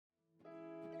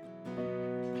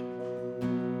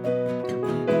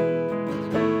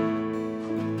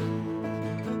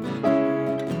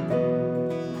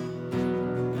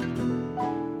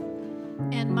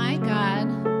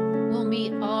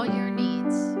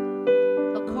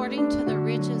according to the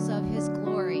riches of his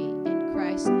glory in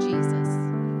Christ Jesus.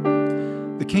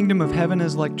 The kingdom of heaven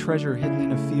is like treasure hidden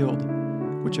in a field,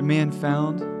 which a man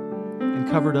found and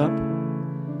covered up.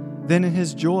 Then in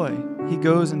his joy, he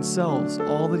goes and sells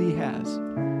all that he has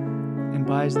and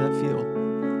buys that field.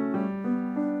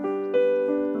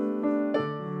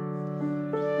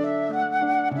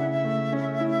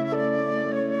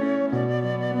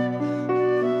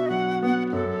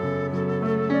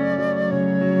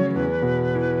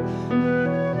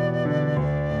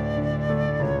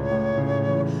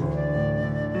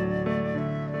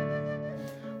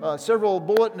 Several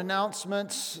bulletin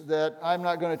announcements that I'm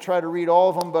not going to try to read all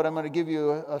of them, but I'm going to give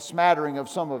you a smattering of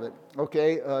some of it.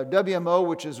 Okay, WMO,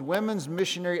 which is Women's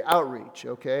Missionary Outreach.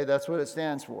 Okay, that's what it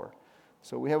stands for.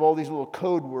 So we have all these little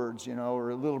code words,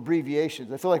 or little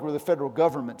abbreviations. I feel like we're the federal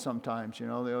government sometimes.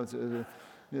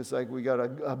 It's like we got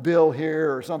a bill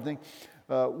here or something.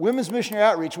 Women's Missionary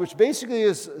Outreach, which basically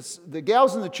is the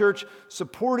gals in the church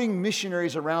supporting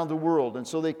missionaries around the world. And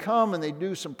so they come and they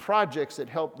do some projects that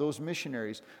help those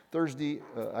missionaries. Thursday,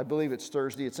 I believe it's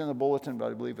Thursday. It's in the bulletin,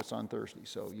 but I believe it's on Thursday.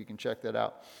 So you can check that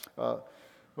out.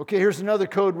 Okay, here's another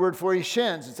code word for you,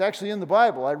 shens. It's actually in the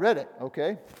Bible. I read it,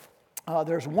 okay?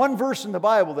 There's one verse in the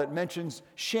Bible that mentions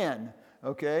shen,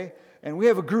 okay? And we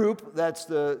have a group, that's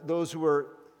those who are,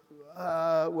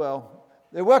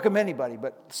 they welcome anybody,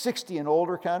 but 60 and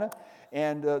older kind of,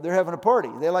 and they're having a party.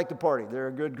 They like to party. They're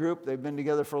a good group. They've been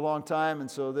together for a long time,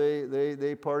 and so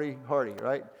they party hardy,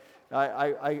 right?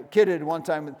 I kidded one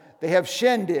time. They have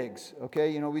shindigs,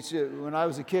 okay? When I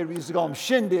was a kid, we used to call them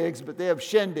shindigs, but they have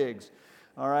shindigs,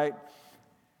 all right?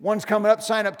 One's coming up,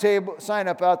 sign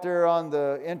up out there on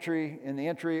the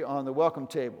entry on the welcome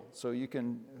table, so you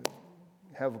can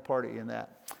have a party in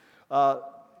that.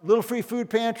 Little free food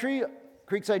pantry.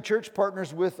 Creekside Church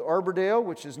partners with Arbordale,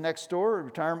 which is next door, a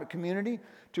retirement community,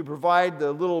 to provide the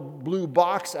little blue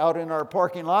box out in our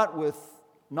parking lot with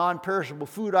non-perishable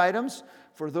food items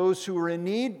for those who are in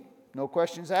need. No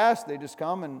questions asked. They just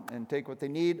come and take what they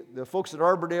need. The folks at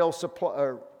Arbordale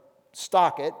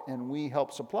stock it, and we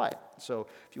help supply it. So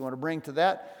if you want to bring to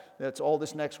that, that's all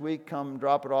this next week. Come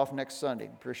drop it off next Sunday.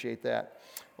 Appreciate that.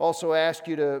 Also ask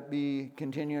you to be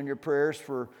continuing your prayers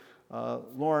for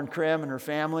Lauren Krim and her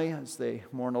family as they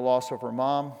mourn the loss of her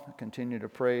mom. Continue to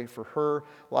pray for her.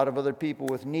 A lot of other people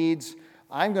with needs.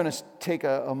 I'm going to take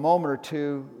a moment or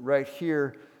two right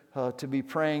here to be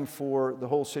praying for the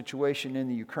whole situation in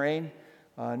the Ukraine.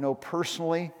 I know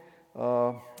personally,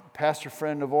 a pastor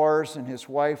friend of ours and his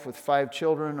wife with 5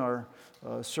 children are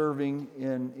serving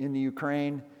in the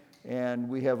Ukraine. And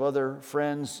we have other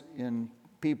friends and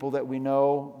people that we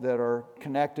know that are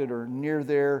connected or near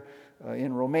there.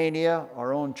 In Romania,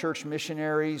 our own church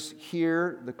missionaries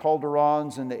here, the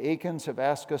Calderons and the Aikens, have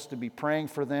asked us to be praying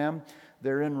for them.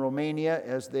 They're in Romania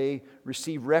as they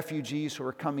receive refugees who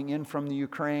are coming in from the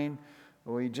Ukraine.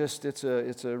 It's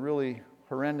a really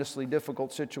horrendously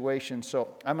difficult situation. So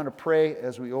I'm going to pray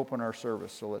as we open our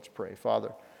service. So let's pray.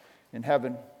 Father, in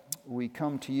heaven, we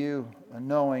come to you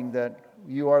knowing that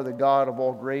you are the God of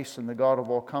all grace and the God of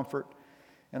all comfort.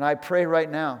 And I pray right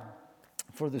now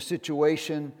for the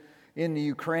situation in the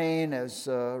Ukraine as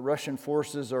Russian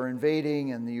forces are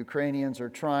invading and the Ukrainians are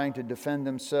trying to defend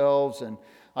themselves. And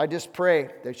I just pray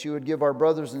that you would give our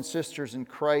brothers and sisters in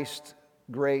Christ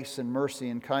grace and mercy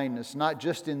and kindness, not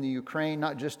just in the Ukraine,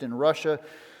 not just in Russia,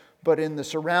 but in the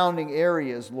surrounding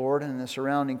areas, Lord, and the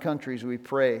surrounding countries. We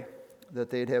pray that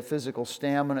they'd have physical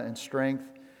stamina and strength.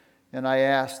 And I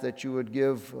ask that you would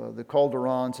give the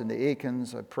Calderons and the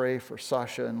Aikens. I pray for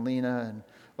Sasha and Lena and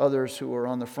others who are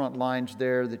on the front lines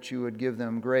there, that you would give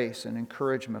them grace and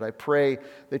encouragement. I pray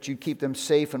that you'd keep them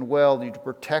safe and well, that you'd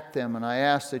protect them. And I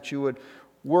ask that you would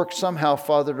work somehow,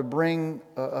 Father, to bring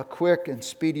a quick and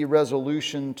speedy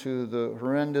resolution to the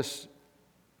horrendous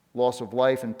loss of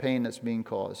life and pain that's being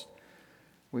caused.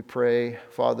 We pray,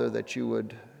 Father, that you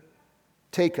would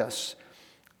take us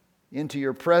into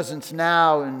your presence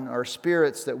now in our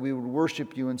spirits, that we would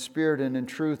worship you in spirit and in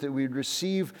truth, that we would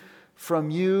receive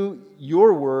from you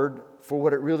your word for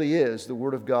what it really is, the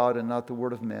word of God and not the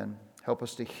word of men. Help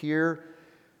us to hear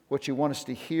what you want us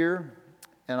to hear,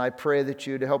 and I pray that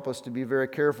you'd help us to be very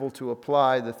careful to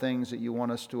apply the things that you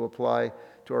want us to apply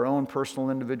to our own personal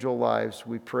individual lives.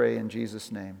 We pray in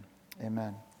Jesus' name.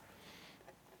 Amen.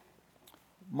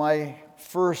 My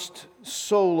first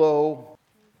solo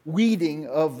weeding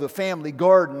of the family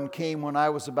garden came when I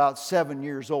was about 7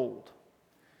 years old.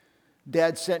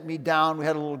 Dad sent me down. We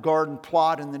had a little garden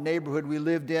plot in the neighborhood we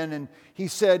lived in, and he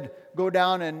said, go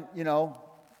down and,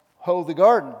 hoe the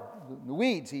garden, the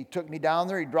weeds. He took me down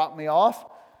there. He dropped me off,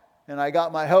 and I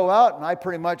got my hoe out, and I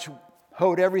pretty much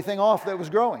hoed everything off that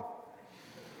was growing.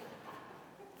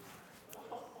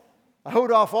 I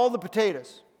hoed off all the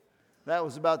potatoes. That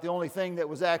was about the only thing that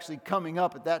was actually coming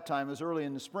up at that time. It was early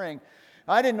in the spring.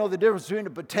 I didn't know the difference between a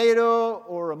potato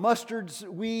or a mustard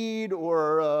weed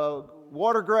or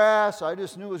watergrass. I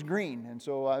just knew it was green, and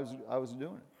so I was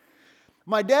doing it.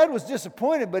 My dad was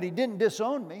disappointed, but he didn't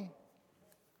disown me.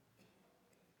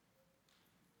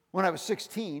 When I was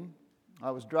 16,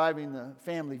 I was driving the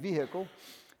family vehicle,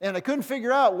 and I couldn't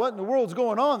figure out what in the world's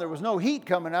going on. There was no heat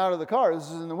coming out of the car. This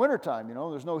is in the wintertime,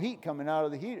 there's no heat coming out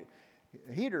of the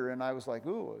heater, and I was like,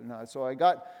 ooh. So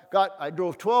I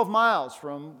drove 12 miles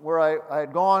from where I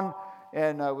had gone,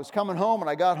 and I was coming home, and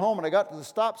I got home, and I got to the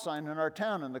stop sign in our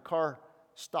town, and the car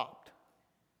stopped.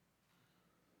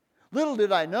 Little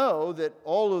did I know that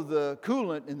all of the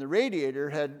coolant in the radiator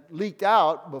had leaked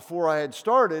out before I had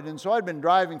started, and so I'd been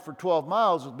driving for 12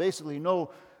 miles with basically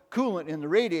no coolant in the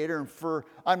radiator, and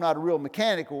I'm not a real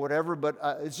mechanic or whatever, but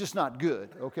it's just not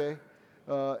good, okay?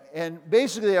 And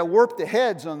basically I warped the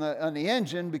heads on the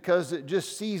engine because it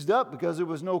just seized up because there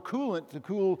was no coolant to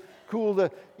cool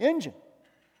the engine.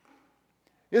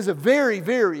 It was a very,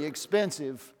 very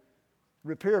expensive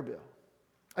repair bill.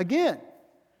 Again,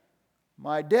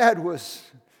 my dad was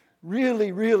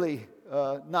really, really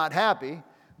not happy,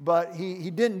 but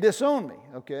he didn't disown me,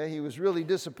 okay? He was really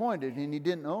disappointed, and he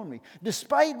didn't own me.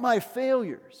 Despite my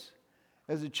failures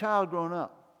as a child growing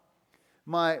up,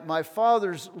 my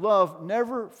father's love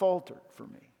never faltered for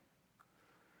me.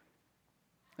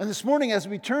 And this morning, as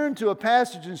we turn to a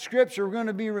passage in Scripture, we're going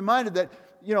to be reminded that,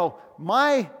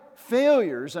 my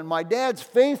failures and my dad's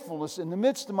faithfulness in the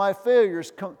midst of my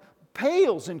failures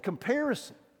pales in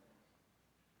comparison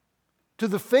to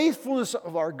the faithfulness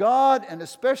of our God and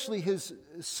especially His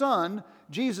Son,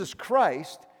 Jesus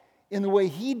Christ, in the way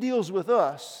He deals with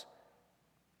us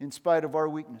in spite of our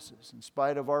weaknesses, in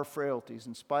spite of our frailties,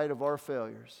 in spite of our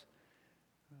failures.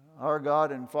 Our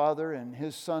God and Father and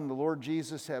His Son, the Lord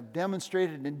Jesus, have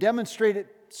demonstrated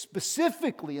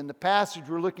specifically in the passage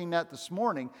we're looking at this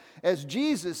morning, as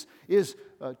Jesus is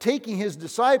taking His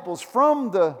disciples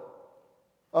from the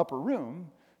upper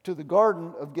room to the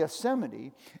Garden of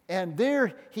Gethsemane, and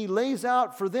there He lays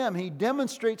out for them, He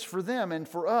demonstrates for them and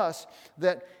for us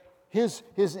that His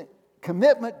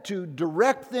commitment to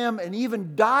direct them and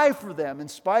even die for them in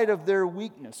spite of their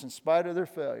weakness, in spite of their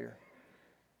failure,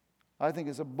 I think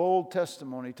is a bold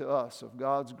testimony to us of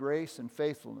God's grace and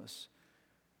faithfulness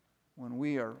when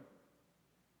we are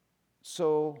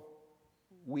so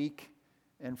weak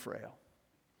and frail.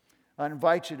 I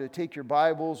invite you to take your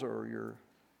Bibles or your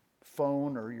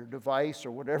phone or your device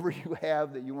or whatever you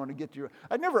have that you want to get to your...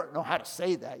 I never know how to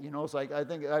say that, it's like I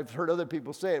think I've heard other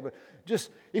people say it, but just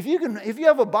if you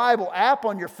have a Bible app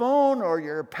on your phone or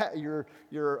your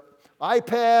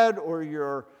iPad or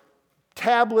your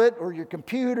tablet or your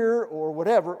computer or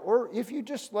whatever, or if you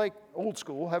just like old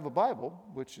school have a Bible,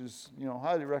 which is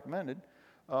highly recommended,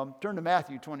 turn to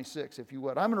Matthew 26 if you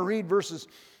would. I'm going to read verses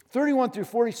 31 through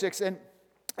 46, and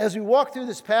as we walk through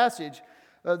this passage,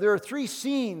 there are three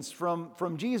scenes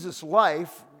from Jesus'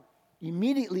 life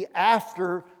immediately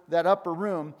after that upper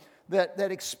room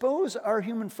that expose our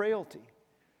human frailty.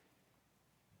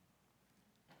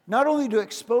 Not only to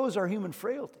expose our human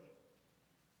frailty,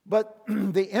 but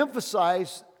they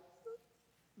emphasize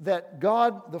that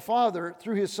God the Father,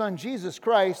 through His Son Jesus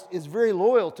Christ, is very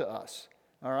loyal to us.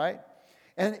 All right?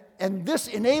 And this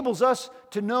enables us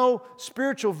to know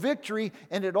spiritual victory,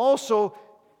 and it also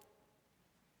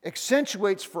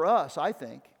accentuates for us, I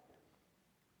think,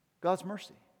 God's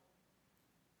mercy.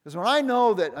 Because when I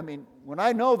know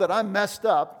that I'm messed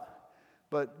up,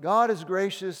 but God is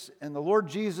gracious and the Lord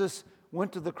Jesus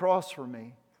went to the cross for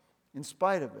me in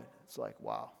spite of it, it's like,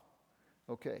 wow,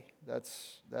 okay,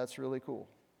 that's really cool.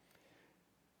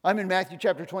 I'm in Matthew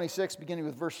chapter 26, beginning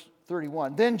with verse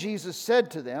 31. Then Jesus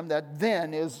said to them, that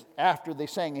then is after they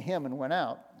sang a hymn and went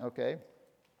out, okay?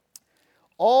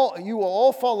 You will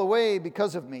all fall away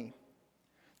because of me.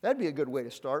 That'd be a good way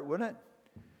to start, wouldn't it?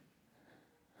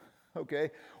 Okay.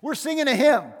 We're singing a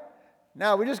hymn.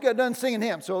 Now, we just got done singing a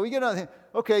hymn. So we get on.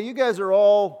 Okay, you guys are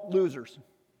all losers.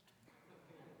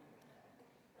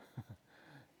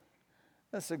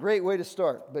 That's a great way to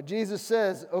start. But Jesus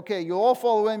says, okay, you'll all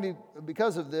fall away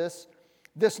because of this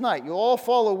night. You'll all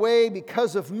fall away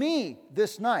because of me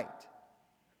this night.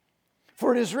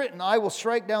 For it is written, I will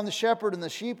strike down the shepherd, and the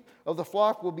sheep of the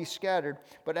flock will be scattered.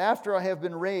 But after I have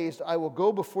been raised, I will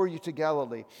go before you to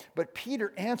Galilee. But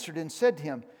Peter answered and said to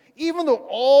him, even though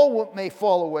all may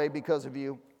fall away because of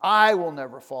you, I will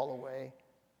never fall away.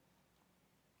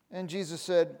 And Jesus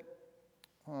said,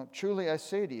 truly I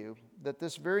say to you, that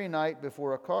this very night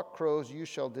before a cock crows you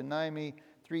shall deny me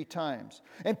 3 times.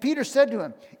 And Peter said to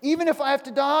him, even if I have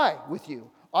to die with you,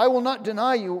 I will not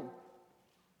deny you.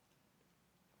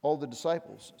 All the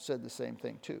disciples said the same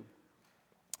thing too.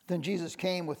 Then Jesus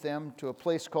came with them to a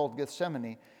place called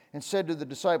Gethsemane and said to the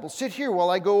disciples, sit here while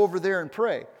I go over there and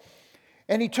pray.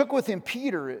 And he took with him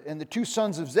Peter and the 2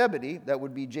 sons of Zebedee, that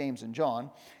would be James and John,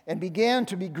 and began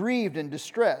to be grieved and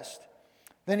distressed.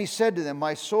 Then he said to them,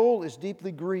 my soul is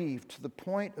deeply grieved to the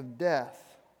point of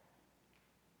death.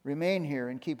 Remain here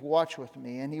and keep watch with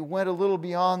me. And he went a little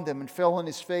beyond them and fell on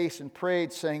his face and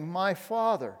prayed, saying, my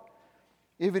Father,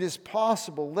 if it is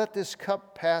possible, let this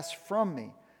cup pass from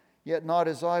me. Yet not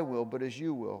as I will, but as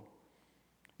you will.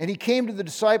 And he came to the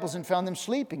disciples and found them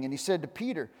sleeping. And he said to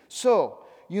Peter, so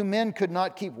you men could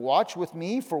not keep watch with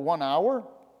me for 1 hour?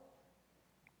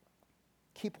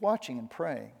 Keep watching and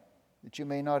praying, that you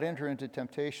may not enter into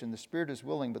temptation. The spirit is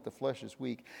willing, but the flesh is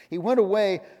weak. He went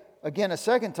away again a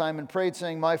second time and prayed,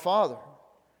 saying, my Father,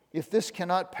 if this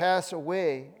cannot pass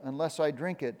away unless I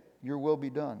drink it, your will be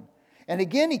done. And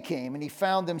again he came, and he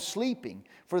found them sleeping,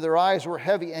 for their eyes were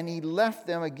heavy. And he left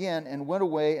them again and went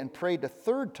away and prayed a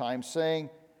 3rd time, saying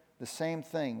the same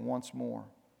thing once more.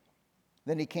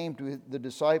 Then he came to the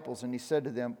disciples, and he said to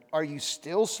them, are you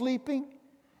still sleeping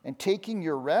and taking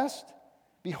your rest?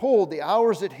 Behold, the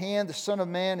hour is at hand. The Son of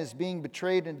Man is being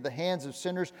betrayed into the hands of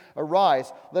sinners.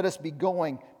 Arise, let us be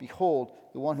going. Behold,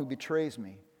 the one who betrays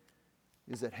me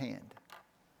is at hand.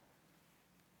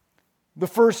 The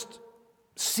first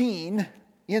scene,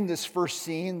 in this first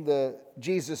scene,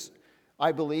 Jesus,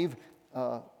 I believe,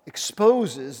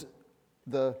 exposes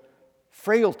the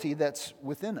frailty that's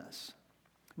within us.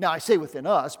 Now, I say within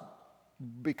us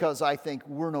because I think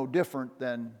we're no different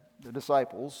than the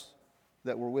disciples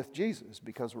that were with Jesus,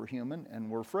 because we're human and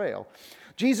we're frail.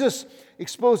 Jesus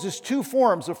exposes 2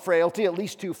 forms of frailty, at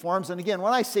least 2 forms. And again,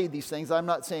 when I say these things, I'm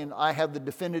not saying I have the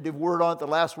definitive word on it, the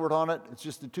last word on it. It's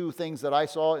just the 2 things that I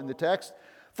saw in the text.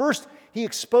 First, he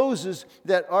exposes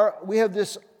that we have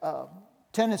this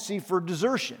tendency for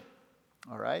desertion.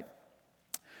 All right?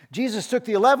 Jesus took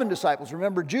the 11 disciples.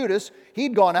 Remember Judas,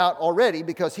 he'd gone out already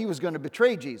because he was going to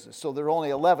betray Jesus. So there were only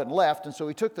 11 left, and so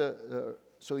he took the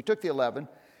 11,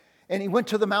 and he went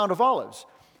to the Mount of Olives.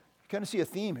 You kind of see a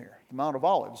theme here. The Mount of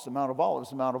Olives, the Mount of Olives,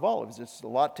 the Mount of Olives. A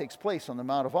lot takes place on the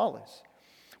Mount of Olives,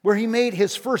 where he made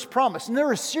his first promise. And there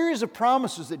are a series of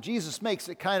promises that Jesus makes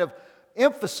that kind of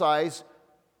emphasize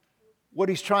what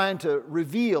he's trying to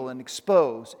reveal and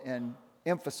expose and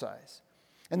emphasize.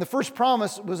 And the first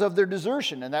promise was of their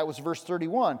desertion, and that was verse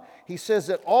 31. He says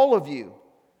that all of you,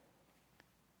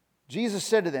 Jesus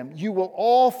said to them, you will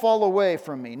all fall away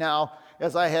from me. Now,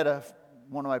 as I had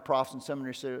one of my profs in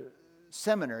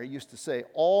seminary used to say,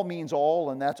 all means all,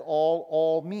 and that's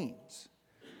all means.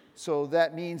 So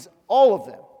that means all of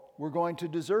them were going to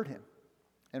desert him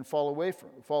and fall away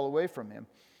from him.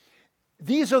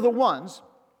 These are the ones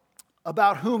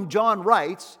about whom John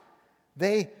writes,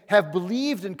 they have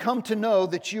believed and come to know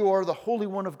that you are the Holy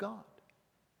One of God.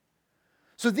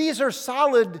 So these are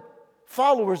solid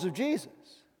followers of Jesus.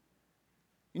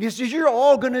 And he says, you're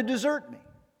all going to desert me.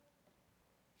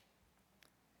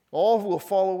 All will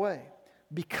fall away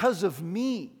because of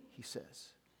me, he says,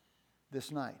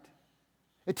 this night.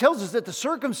 It tells us that the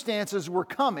circumstances were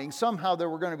coming. Somehow there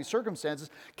were going to be circumstances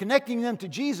connecting them to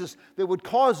Jesus that would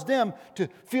cause them to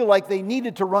feel like they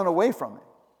needed to run away from him.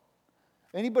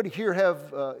 Anybody here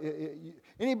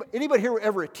anybody here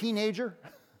ever a teenager?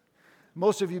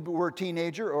 Most of you were a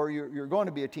teenager, or you're going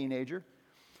to be a teenager.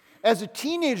 As a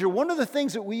teenager, one of the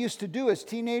things that we used to do as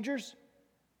teenagers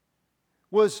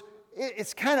was,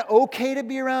 it's kind of okay to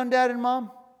be around Dad and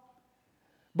Mom,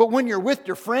 but when you're with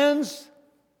your friends,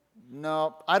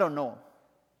 no, I don't know them.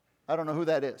 I don't know who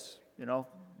that is. You know,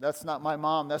 that's not my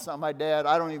mom, that's not my dad.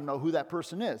 I don't even know who that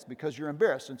person is, because you're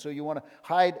embarrassed, and so you want to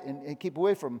hide and keep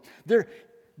away from them.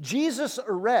 Jesus'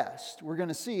 arrest, we're going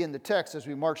to see in the text as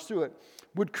we march through it,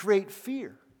 would create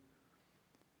fear.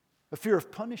 A fear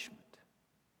of punishment.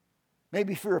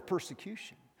 Maybe fear of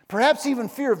persecution. Perhaps even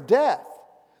fear of death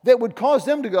that would cause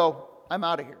them to go, I'm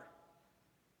out of here.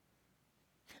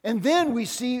 And then we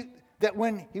see that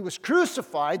when he was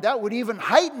crucified, that would even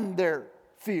heighten their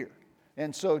fear.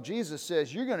 And so Jesus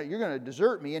says, you're going to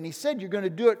desert me. And he said, you're going to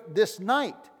do it this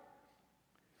night.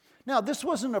 Now, this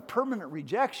wasn't a permanent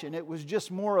rejection. It was just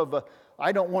more of a,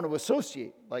 I don't want to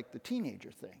associate, like the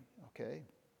teenager thing. Okay?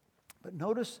 But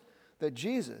notice that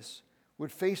Jesus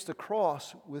would face the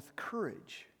cross with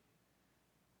courage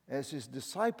as his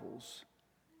disciples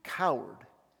cowered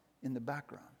in the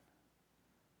background.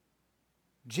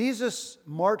 Jesus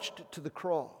marched to the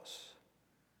cross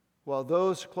while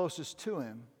those closest to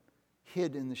him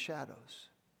hid in the shadows.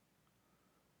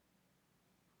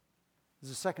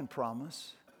 There's a second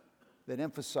promise that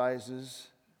emphasizes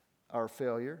our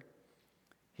failure.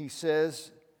 He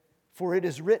says, for it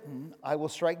is written, I will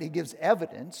strike. He gives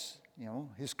evidence,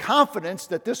 his confidence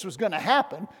that this was going to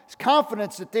happen, his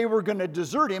confidence that they were going to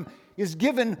desert him is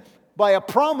given by a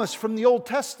promise from the Old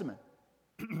Testament.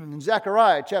 In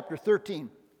Zechariah chapter 13,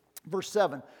 verse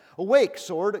 7, awake,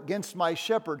 sword, against my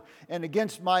shepherd and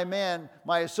against my man,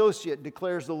 my associate,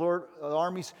 declares the Lord of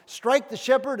armies. Strike the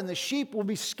shepherd and the sheep will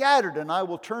be scattered, and I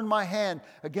will turn my hand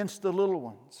against the little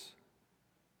ones.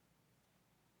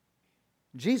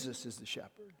 Jesus is the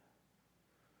shepherd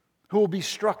who will be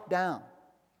struck down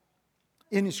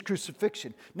in his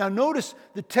crucifixion. Now notice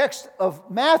the text of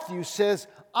Matthew says,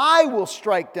 I will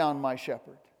strike down my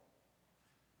shepherd.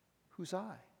 Who's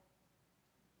I?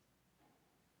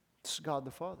 It's God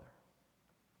the Father.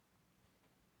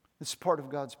 It's part of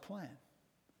God's plan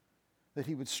that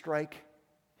he would strike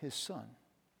his son.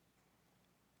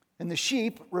 And the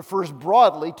sheep refers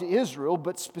broadly to Israel,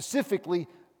 but specifically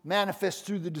manifests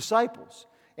through the disciples.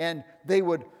 And they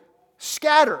would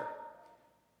scatter.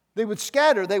 They would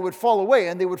scatter, they would fall away,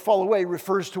 and they would fall away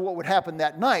refers to what would happen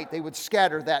that night. They would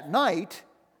scatter that night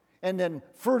and then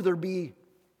further be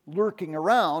lurking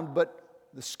around, but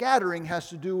the scattering has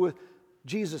to do with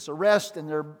Jesus' arrest and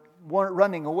their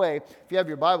running away. If you have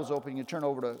your Bibles open, you turn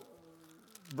over to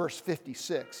verse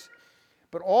 56.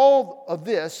 But all of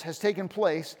this has taken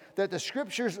place that the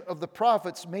scriptures of the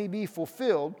prophets may be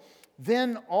fulfilled.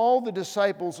 Then all the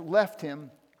disciples left him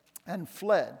and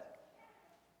fled.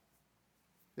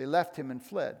 They left him and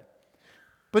fled.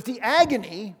 But the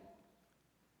agony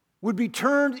would be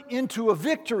turned into a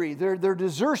victory. Their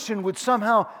desertion would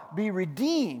somehow be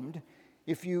redeemed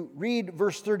if you read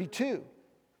verse 32.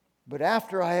 But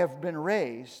after I have been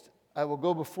raised, I will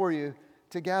go before you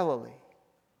to Galilee.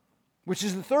 Which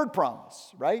is the third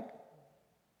promise, right?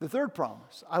 The third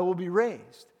promise. I will be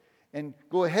raised and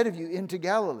go ahead of you into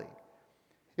Galilee.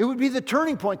 It would be the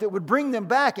turning point that would bring them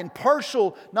back in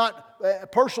partial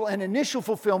and initial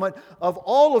fulfillment of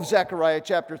all of Zechariah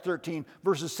chapter 13,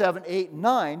 verses 7, 8, and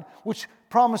 9, which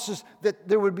promises that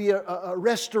there would be a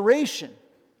restoration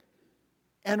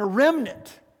and a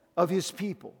remnant of his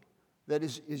people that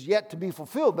is yet to be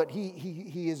fulfilled. But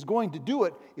he is going to do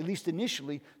it, at least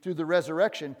initially, through the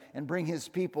resurrection and bring his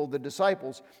people, the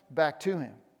disciples, back to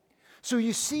him. So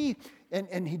you see,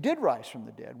 and he did rise from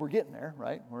the dead. We're getting there,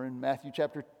 right? We're in Matthew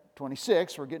chapter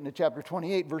 26. We're getting to chapter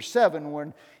 28, verse 7,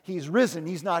 when he's risen.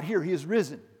 He's not here. He is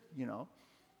risen,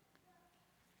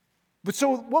 But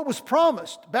so what was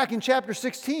promised back in chapter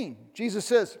 16? Jesus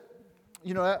says,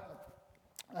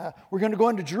 we're going to go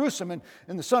into Jerusalem,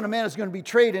 and the Son of Man is going to be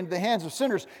betrayed into the hands of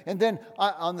sinners, and then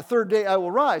on the third day I will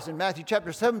rise. In Matthew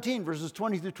chapter 17, verses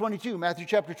 20 through 22, Matthew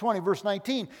chapter 20, verse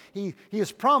 19, he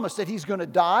has promised that he's going to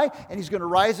die and he's going to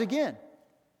rise again.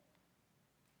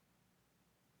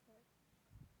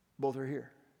 Both are here.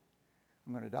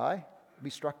 I'm going to die, be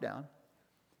struck down,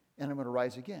 and I'm going to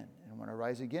rise again. And when I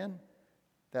rise again,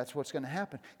 that's what's going to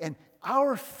happen. And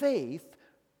our faith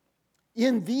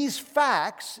in these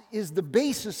facts is the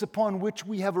basis upon which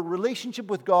we have a relationship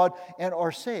with God and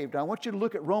are saved. I want you to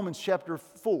look at Romans chapter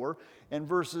 4 and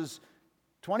verse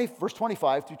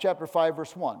 25 through chapter 5,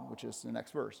 verse 1, which is the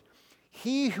next verse.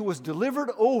 He who was delivered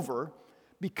over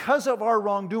because of our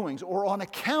wrongdoings or on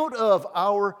account of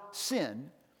our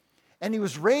sin, and he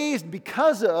was raised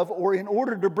because of or in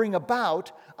order to bring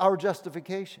about our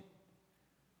justification.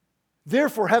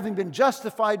 Therefore, having been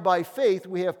justified by faith,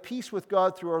 we have peace with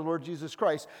God through our Lord Jesus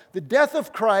Christ. The death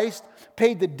of Christ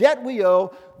paid the debt we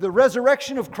owe. The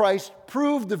resurrection of Christ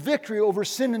proved the victory over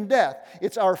sin and death.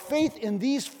 It's our faith in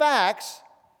these facts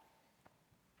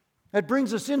that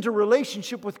brings us into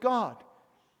relationship with God,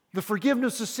 the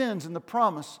forgiveness of sins and the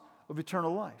promise of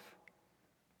eternal life.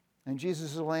 And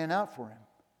Jesus is laying out for him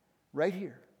right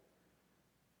here.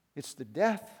 It's the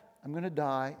death. I'm going to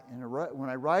die, and when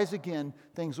I rise again,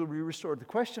 things will be restored. The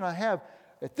question I have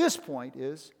at this point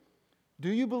is, do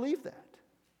you believe that?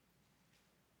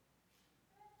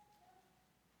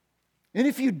 And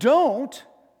if you don't,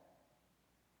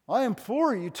 I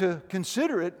implore you to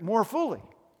consider it more fully,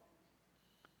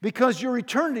 because your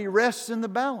eternity rests in the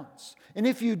balance. And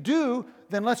if you do,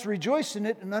 then let's rejoice in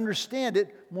it and understand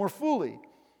it more fully.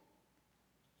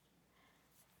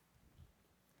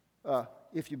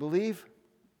 If you believe,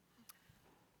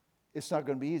 it's not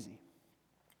going to be easy.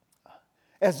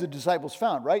 As the disciples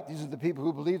found, right? These are the people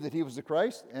who believed that he was the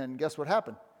Christ, and guess what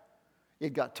happened?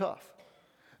 It got tough.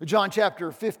 John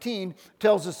chapter 15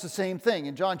 tells us the same thing.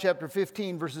 In John chapter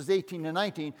 15, verses 18 and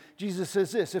 19, Jesus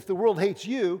says this, if the world hates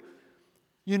you,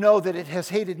 you know that it has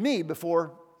hated me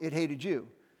before it hated you.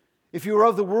 If you were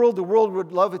of the world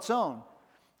would love its own.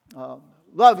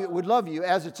 Would love you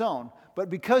as its own. But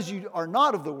because you are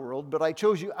not of the world, but I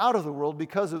chose you out of the world,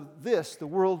 because of this, the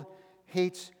world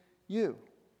hates you.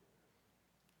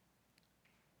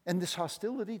 And this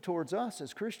hostility towards us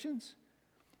as Christians,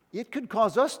 it could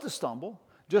cause us to stumble,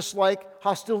 just like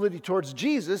hostility towards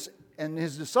Jesus and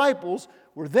his disciples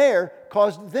were there,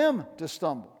 caused them to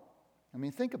stumble. I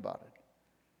mean, think about it.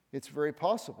 It's very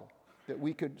possible that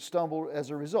we could stumble as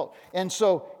a result. And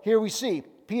so here we see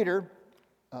Peter,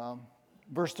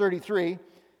 verse 33,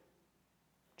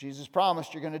 Jesus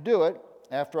promised, you're going to do it.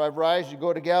 After I rise, you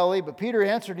go to Galilee. But Peter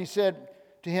answered, he said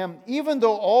to him, even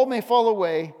though all may fall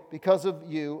away because of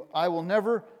you, I will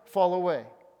never fall away.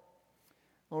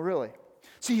 Well, really?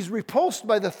 See, he's repulsed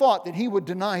by the thought that he would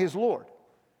deny his Lord,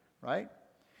 right?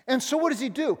 And so what does he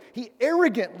do? He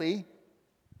arrogantly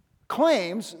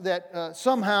claims that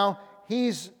somehow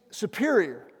he's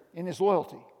superior in his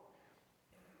loyalty.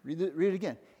 Read it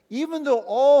again. Even though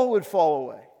all would fall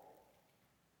away,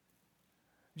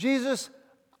 Jesus,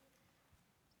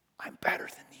 I'm better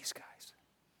than these guys.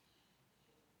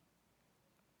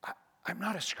 I'm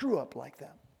not a screw-up like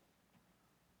them.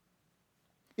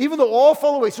 Even though all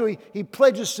fall away, so he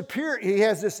pledges superior,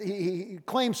 he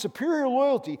claims superior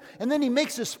loyalty, and then he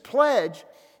makes this pledge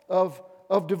of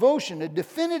devotion, a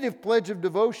definitive pledge of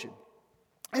devotion.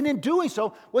 And in doing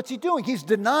so, what's he doing? He's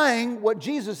denying what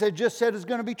Jesus had just said is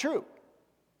going to be true.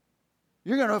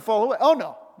 You're going to fall away. Oh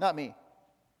no, not me.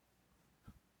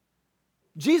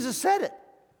 Jesus said it,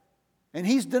 and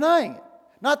he's denying it.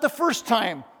 Not the first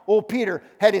time old Peter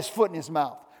had his foot in his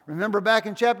mouth. Remember back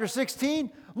in chapter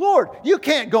 16? Lord, you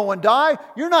can't go and die.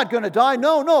 You're not going to die.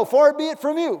 No, far be it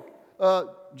from you.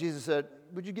 Jesus said,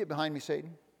 would you get behind me,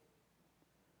 Satan?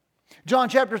 John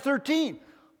chapter 13,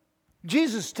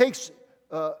 Jesus takes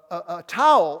a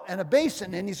towel and a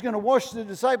basin and he's going to wash the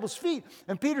disciples' feet.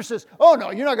 And Peter says, oh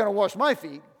no, you're not going to wash my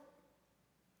feet.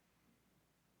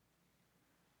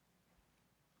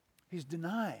 He's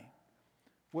denying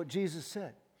what Jesus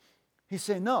said. He's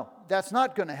saying, no, that's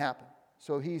not going to happen.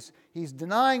 So he's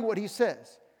denying what he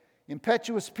says.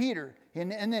 Impetuous Peter.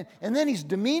 And then he's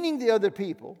demeaning the other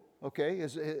people, okay,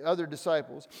 his other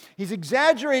disciples. He's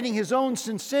exaggerating his own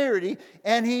sincerity,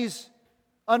 and he's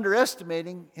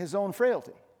underestimating his own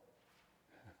frailty.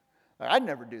 I'd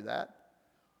never do that.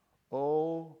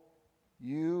 Oh,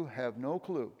 you have no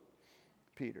clue,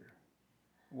 Peter,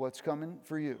 what's coming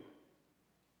for you.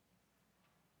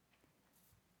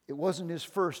 It wasn't his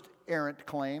first errant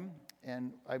claim,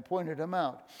 and I pointed him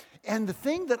out. And the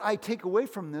thing that I take away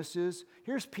from this is,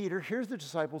 here's Peter, here's the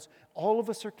disciples, all of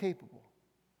us are capable.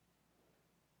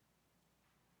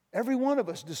 Every one of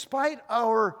us, despite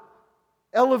our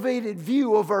elevated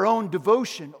view of our own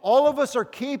devotion, all of us are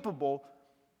capable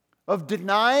of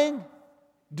denying,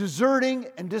 deserting,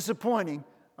 and disappointing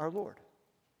our Lord,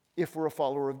 if we're a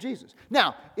follower of Jesus.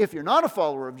 Now, if you're not a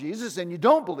follower of Jesus and you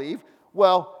don't believe,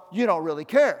 well, you don't really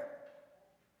care.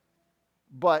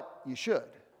 But you should,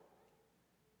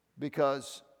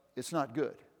 because it's not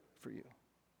good for you.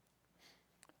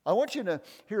 I want you to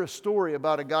hear a story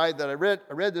about a guy that I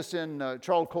read this in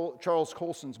Charles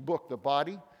Colson's book, The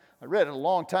Body. I read it a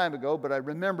long time ago, but I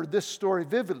remember this story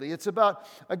vividly. It's about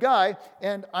a guy,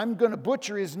 and I'm going to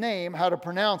butcher his name, how to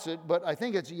pronounce it, but I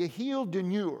think it's Yehiel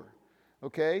Denur,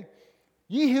 okay?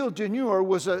 Yehiel Denur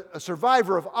was a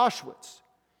survivor of Auschwitz.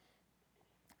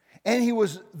 And he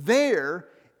was there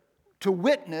to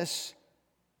witness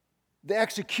the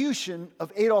execution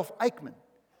of Adolf Eichmann,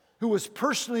 who was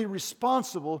personally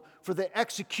responsible for the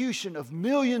execution of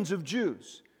millions of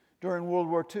Jews during World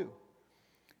War II.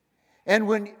 And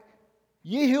when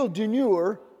Yehiel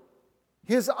Denur,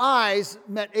 his eyes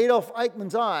met Adolf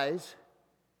Eichmann's eyes,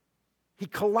 he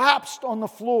collapsed on the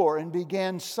floor and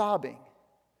began sobbing.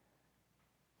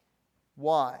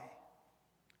 Why?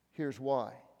 Here's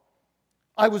why.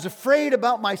 I was afraid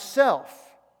about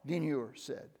myself, Denur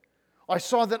said. I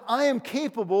saw that I am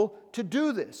capable to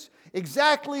do this,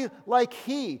 exactly like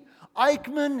he.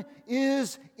 Eichmann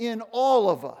is in all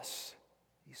of us,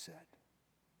 he said.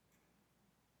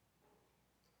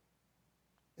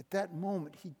 At that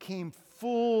moment, he came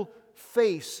full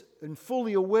face and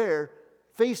fully aware,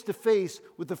 face to face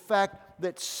with the fact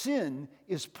that sin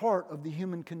is part of the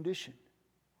human condition.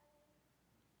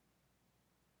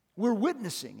 We're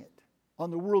witnessing it on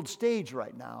the world stage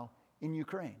right now in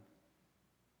Ukraine.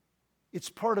 It's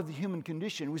part of the human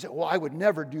condition. We say, well, I would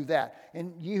never do that.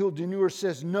 And Yehiel Denur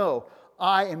says, no,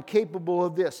 I am capable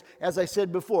of this. As I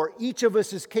said before, each of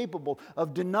us is capable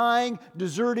of denying,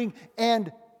 deserting,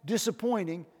 and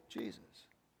disappointing Jesus.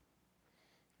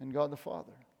 and God the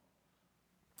Father.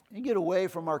 You get away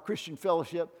from our Christian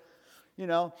fellowship,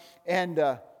 and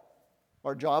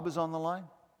our job is on the line.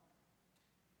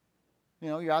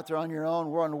 You're out there on your own.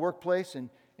 We're on the workplace, and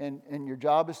your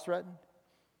job is threatened.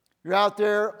 You're out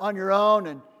there on your own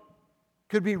and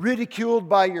could be ridiculed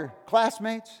by your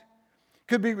classmates,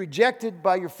 could be rejected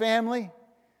by your family,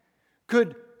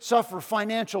 could suffer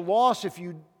financial loss if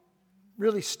you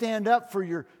really stand up for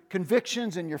your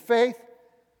convictions and your faith.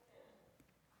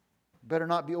 Better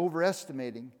not be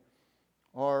overestimating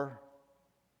our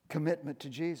commitment to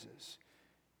Jesus.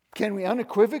 Can we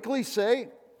unequivocally say,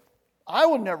 I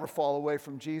would never fall away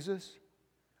from Jesus?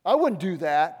 I wouldn't do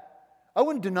that. I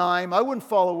wouldn't deny Him. I wouldn't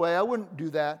fall away. I wouldn't do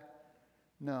that.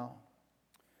 No.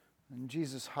 And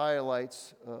Jesus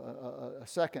highlights a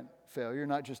second failure,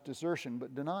 not just desertion,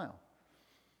 but denial.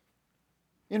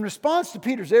 In response to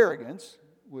Peter's arrogance,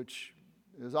 which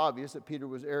is obvious that Peter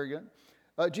was arrogant,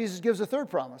 Jesus gives a third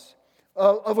promise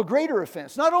of a greater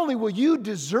offense. Not only will you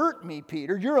desert me,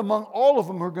 Peter, you're among all of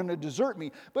them who are going to desert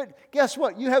me, but guess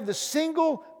what? You have the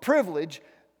single privilege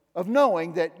of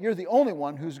knowing that you're the only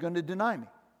one who's going to deny me.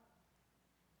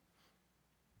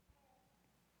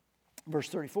 Verse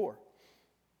 34.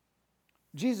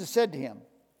 Jesus said to him,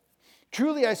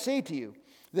 truly I say to you,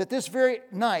 that this very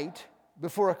night,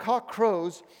 before a cock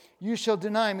crows, you shall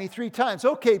deny me 3 times.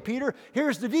 Okay, Peter,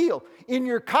 here's the deal. In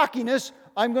your cockiness,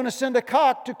 I'm going to send a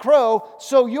cock to crow,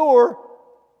 so your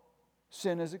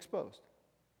sin is exposed.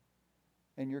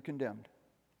 And you're condemned.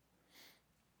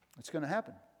 It's going to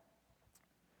happen.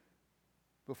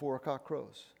 Before a cock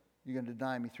crows, you're going to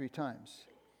deny me 3 times.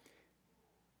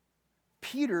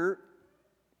 Peter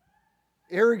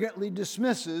arrogantly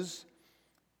dismisses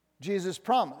Jesus'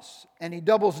 promise, and he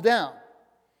doubles down.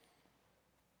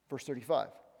 Verse 35.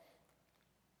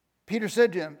 Peter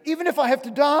said to him, even if I have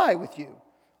to die with you,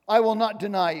 I will not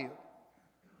deny you.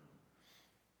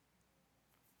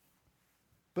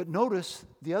 But notice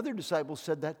the other disciples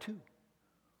said that too.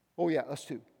 Oh yeah, us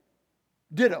too.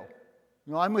 Ditto.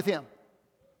 I'm with him.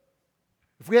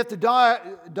 If we have to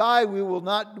die, we will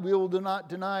not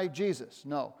deny Jesus.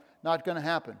 No, not going to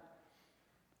happen.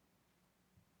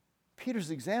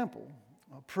 Peter's example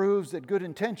proves that good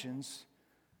intentions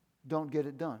don't get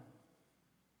it done.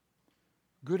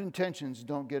 Good intentions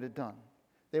don't get it done.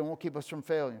 They won't keep us from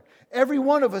failure. Every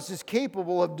one of us is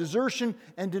capable of desertion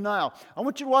and denial. I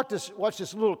want you to watch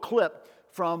this little clip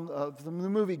from the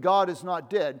movie God Is Not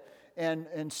Dead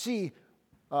and see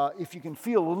if you can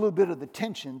feel a little bit of the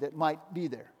tension that might be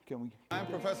there. Can we? I'm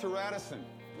Professor Radisson,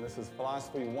 and this is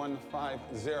Philosophy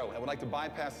 150. I would like to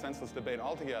bypass senseless debate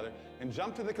altogether and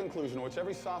jump to the conclusion, which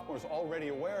every sophomore is already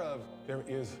aware of: there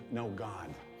is no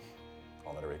God.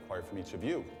 All that I require from each of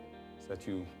you is that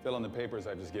you fill in the papers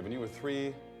I've just given you with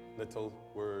 3 little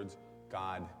words: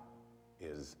 God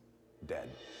is dead.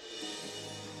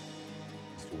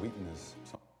 Mr. Wheaton is...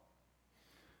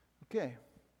 Okay.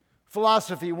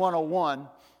 Philosophy 101.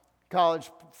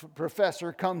 College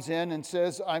professor comes in and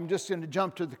says, I'm just going to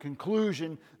jump to the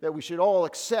conclusion that we should all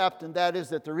accept, and that is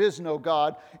that there is no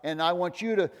God. And I want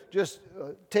you to just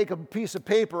take a piece of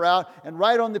paper out and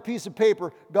write on the piece of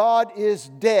paper, God is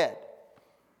dead.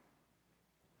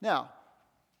 Now,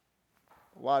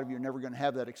 a lot of you are never going to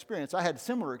have that experience. I had a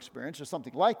similar experience or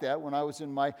something like that when I was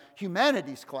in my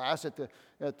humanities class at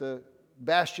the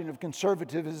bastion of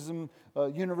conservatism,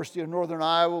 University of Northern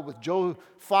Iowa, with Joe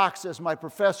Fox as my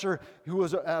professor, who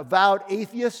was an avowed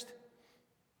atheist.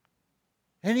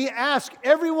 And he asked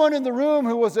everyone in the room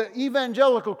who was an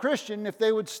evangelical Christian if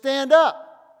they would stand up.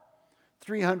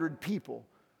 300 people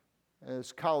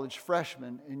as college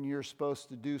freshmen, and you're supposed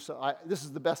to do so. This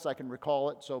is the best I can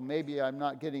recall it, so maybe I'm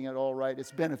not getting it all right.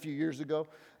 It's been a few years ago,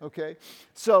 okay?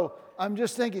 So I'm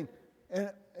just thinking,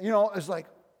 and it's like,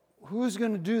 who's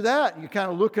going to do that? You're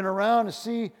kind of looking around to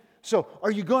see. So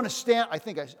are you going to stand? I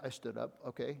think I stood up,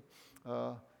 okay.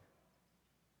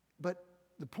 But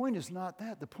the point is not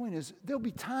that. The point is there'll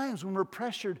be times when we're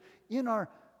pressured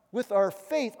with our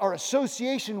faith. Our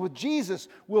association with Jesus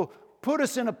will put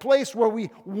us in a place where we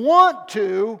want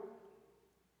to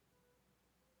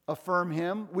affirm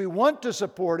Him. We want to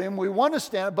support Him. We want to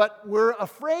stand, but we're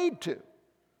afraid to.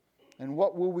 And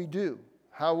what will we do?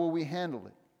 How will we handle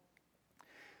it?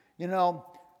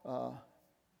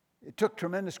 It took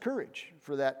tremendous courage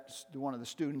for one of the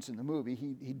students in the movie.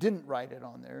 He didn't write it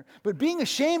on there. But being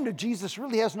ashamed of Jesus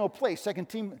really has no place. 2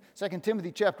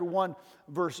 Timothy chapter 1,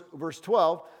 verse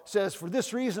 12 says, for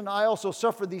this reason I also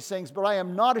suffer these things, but I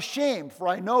am not ashamed, for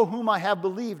I know whom I have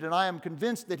believed, and I am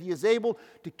convinced that He is able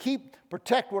to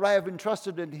protect what I have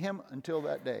entrusted into Him until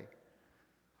that day.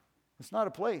 It's not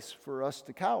a place for us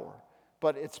to cower,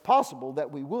 but it's possible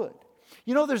that we would.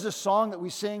 You know, there's a song that we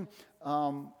sing,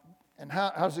 and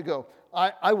how does it go?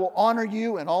 I will honor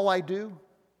you in all I do.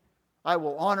 I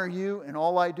will honor you in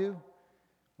all I do.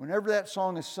 Whenever that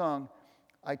song is sung,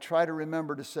 I try to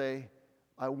remember to say,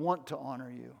 I want to honor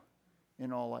you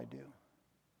in all I do.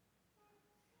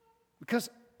 Because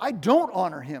I don't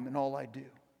honor him in all I do.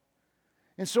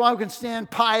 And so I can stand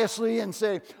piously and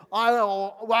say, I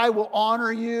will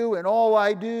honor you in all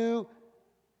I do.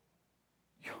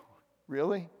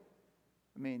 Really?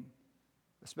 I mean,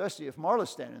 especially if Marla's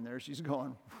standing there, she's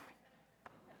going,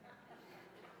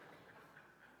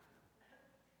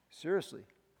 seriously.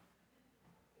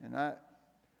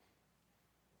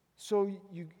 So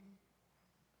you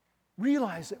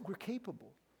realize that we're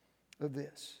capable of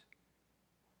this.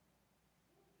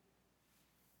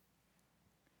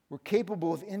 We're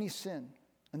capable of any sin,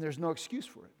 and there's no excuse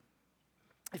for it.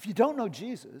 If you don't know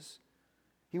Jesus,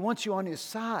 he wants you on his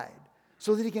side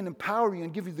so that he can empower you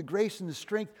and give you the grace and the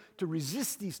strength to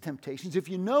resist these temptations. If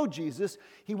you know Jesus,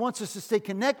 he wants us to stay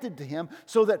connected to him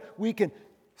so that we can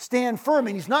stand firm.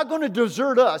 And he's not going to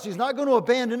desert us. He's not going to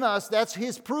abandon us. That's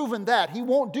his proven that. He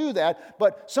won't do that.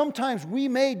 But sometimes we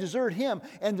may desert him,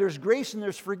 and there's grace and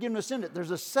there's forgiveness in it.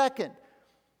 There's a second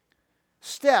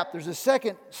step. There's a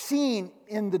second scene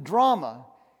in the drama,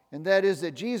 and that is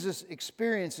that Jesus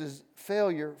experiences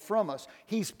failure from us.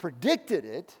 He's predicted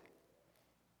it,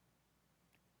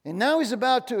 and now he's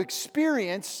about to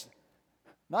experience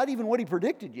not even what he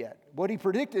predicted yet. What he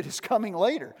predicted is coming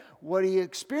later. What he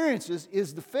experiences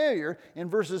is the failure in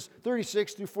verses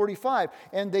 36 through 45.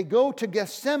 And they go to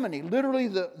Gethsemane, literally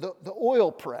the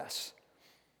oil press.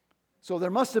 So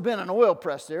there must have been an oil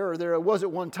press there, or there was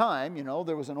at one time,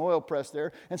 there was an oil press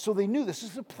there. And so they knew this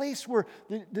is a place where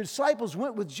the disciples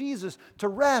went with Jesus to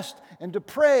rest and to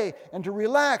pray and to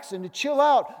relax and to chill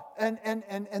out. And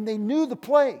they knew the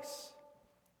place.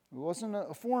 It wasn't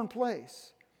a foreign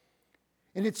place.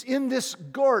 And it's in this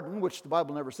garden, which the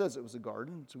Bible never says it was a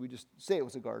garden, so we just say it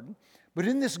was a garden. But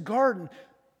in this garden,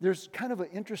 there's kind of an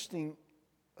interesting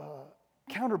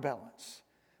counterbalance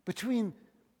between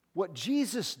what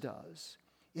Jesus does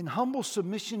in humble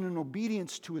submission and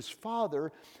obedience to his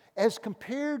Father as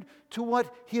compared to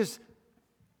what his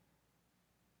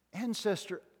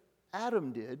ancestor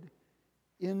Adam did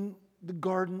in the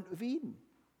Garden of Eden,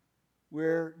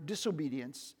 where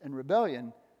disobedience and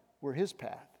rebellion were his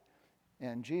path.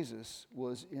 And Jesus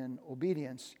was in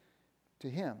obedience to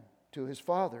him, to his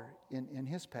Father, in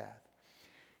his path.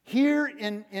 Here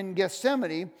in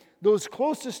Gethsemane, those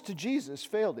closest to Jesus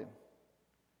failed him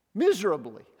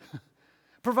miserably,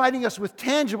 providing us with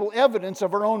tangible evidence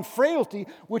of our own frailty,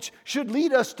 which should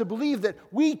lead us to believe that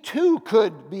we too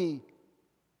could be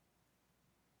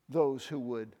those who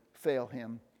would fail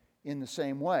him in the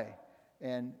same way.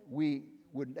 And we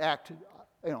would act,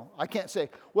 I can't say,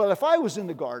 well, if I was in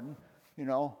the garden,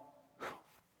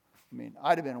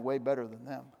 I'd have been way better than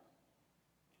them.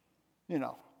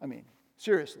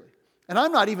 Seriously. And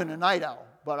I'm not even a night owl,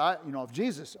 but if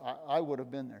Jesus, I would have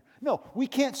been there. No, we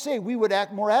can't say we would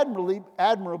act more admirably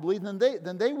than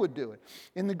they would do it.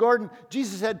 In the garden,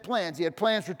 Jesus had plans. He had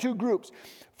plans for two groups.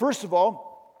 First of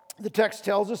all, the text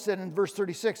tells us that in verse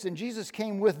 36, and Jesus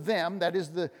came with them, that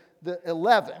is the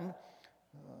 11,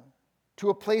 to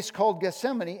a place called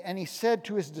Gethsemane, and he said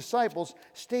to his disciples,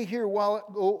 stay here while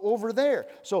I go over there.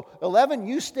 So 11,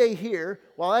 you stay here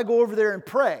while I go over there and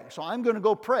pray. So I'm going to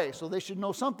go pray, so they should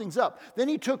know something's up. Then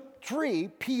he took 3,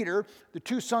 Peter, the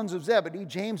 2 sons of Zebedee,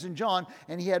 James and John,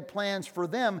 and he had plans for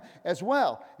them as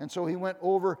well. And so he went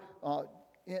over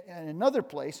in another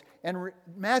place, and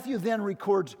Matthew then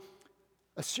records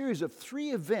a series of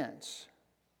 3 events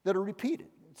that are repeated.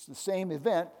 It's the same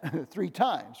event 3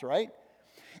 times, right?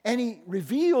 And he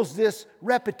reveals this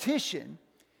repetition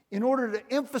in order to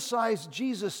emphasize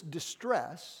Jesus'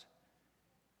 distress,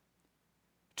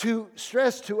 to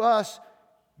stress to us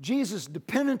Jesus'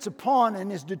 dependence upon and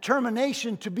his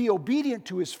determination to be obedient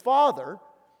to his Father,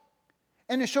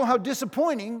 and to show how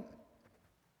disappointing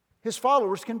his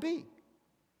followers can be.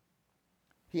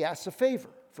 He asks a favor,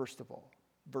 first of all.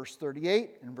 Verse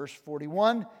 38 and verse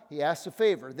 41, he asks a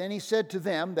favor. Then he said to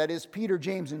them, that is Peter,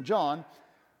 James, and John,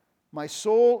 my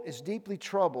soul is deeply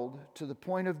troubled to the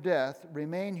point of death.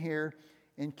 Remain here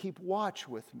and keep watch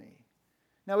with me.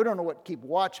 Now, we don't know what keep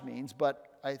watch means, but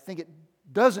I think it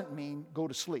doesn't mean go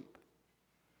to sleep.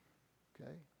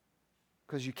 Okay?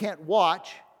 Because you can't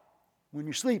watch when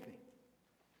you're sleeping.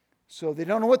 So they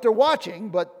don't know what they're watching,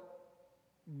 but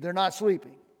they're not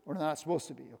sleeping, or they're not supposed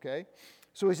to be, okay?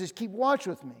 So he says, keep watch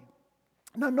with me.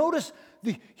 Now notice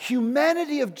the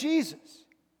humanity of Jesus.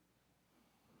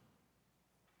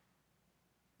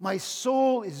 My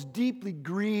soul is deeply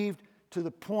grieved to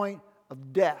the point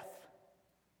of death.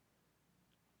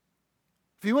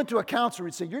 If you went to a counselor,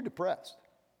 he'd say, you're depressed.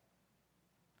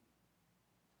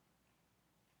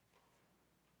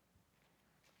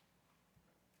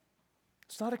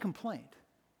 It's not a complaint.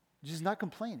 He's not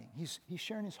complaining. He's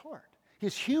sharing his heart,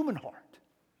 his human heart.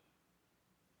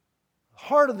 The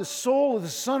heart of the soul of the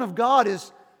Son of God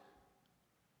is,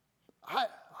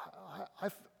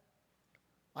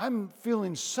 I'm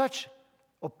feeling such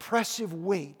oppressive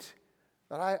weight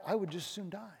that I would just soon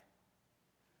die.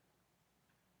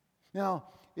 Now,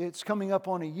 it's coming up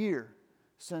on a year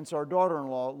since our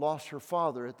daughter-in-law lost her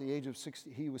father at the age of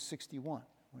 60. He was 61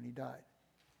 when he died.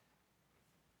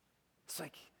 It's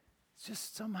like, it's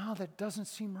just somehow that doesn't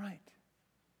seem right. It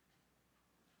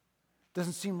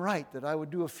doesn't seem right that I would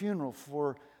do a funeral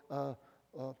for a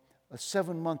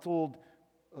 7-month-old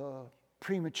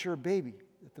premature baby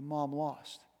that the mom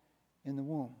lost in the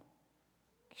womb.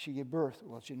 She gave birth,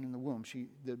 well, she didn't in the womb.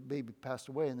 The baby passed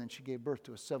away, and then she gave birth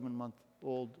to a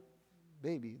 7-month-old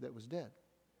baby that was dead.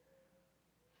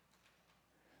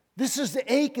 This is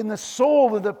the ache in the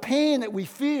soul of the pain that we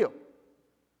feel.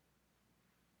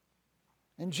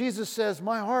 And Jesus says,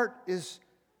 my heart is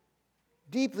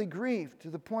deeply grieved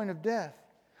to the point of death.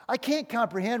 We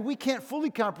can't fully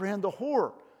comprehend the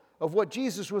horror of what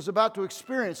Jesus was about to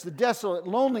experience, the desolate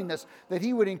loneliness that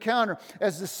he would encounter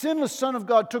as the sinless Son of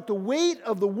God took the weight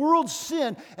of the world's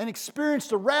sin and experienced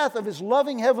the wrath of his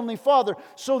loving Heavenly Father,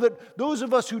 so that those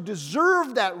of us who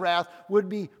deserve that wrath would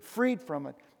be freed from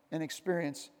it and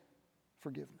experience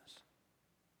forgiveness.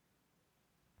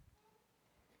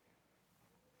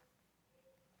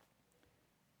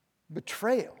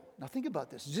 Betrayal. Now think about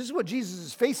this. This is what Jesus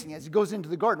is facing as he goes into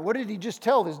the garden. What did he just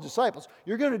tell his disciples?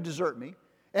 You're going to desert me.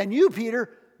 And you, Peter,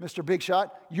 Mr. Big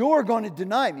Shot, you're going to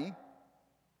deny me.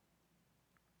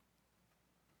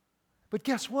 But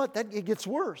guess what? It gets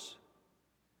worse.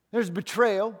 There's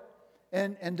betrayal,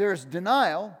 and there's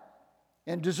denial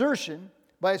and desertion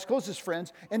by his closest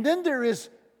friends. And then there is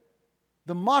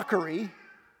the mockery,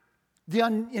 the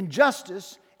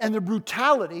injustice, and the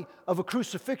brutality of a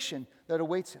crucifixion that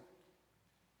awaits him.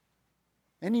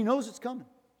 And he knows it's coming.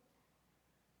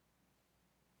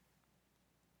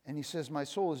 And he says, my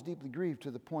soul is deeply grieved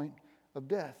to the point of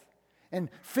death. And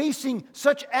facing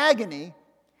such agony,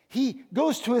 he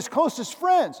goes to his closest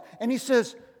friends and he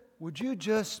says, would you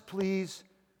just please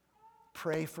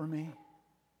pray for me?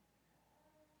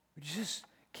 Would you just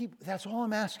that's all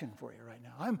I'm asking for you right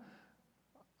now.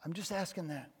 I'm just asking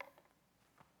that.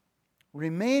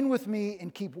 Remain with me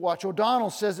and keep watch.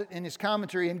 O'Donnell says it in his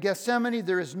commentary. In Gethsemane,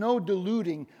 there is no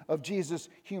diluting of Jesus'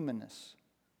 humanness.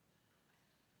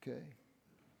 Okay.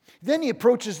 Then he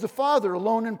approaches the Father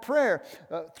alone in prayer.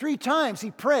 3 times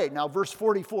he prayed. Now, verse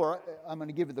 44, I'm going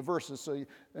to give you the verses. So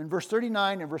in verse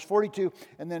 39 and verse 42,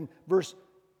 and then verse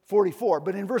 44.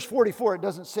 But in verse 44, it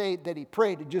doesn't say that he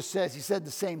prayed. It just says he said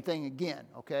the same thing again.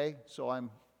 Okay? So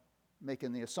I'm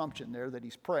making the assumption there that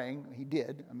he's praying. He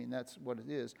did. I mean, that's what it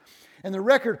is. And the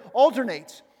record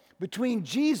alternates between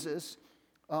Jesus'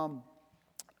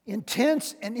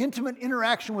 intense and intimate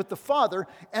interaction with the Father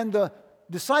and the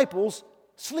disciples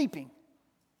sleeping.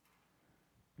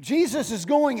 Jesus is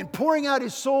going and pouring out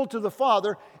his soul to the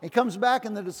Father, and comes back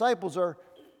and the disciples are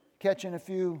catching a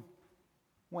few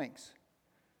winks.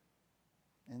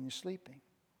 And they're sleeping.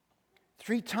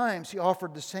 3 times he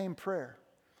offered the same prayer.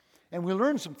 And we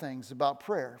learn some things about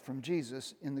prayer from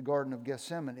Jesus in the Garden of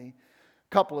Gethsemane. A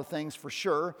couple of things for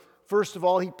sure. First of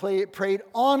all, he prayed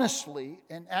honestly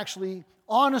and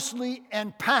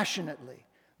passionately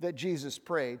that Jesus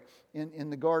prayed in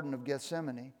the Garden of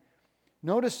Gethsemane.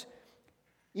 Notice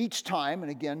each time,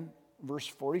 and again, verse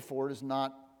 44 is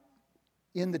not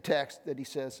in the text, that he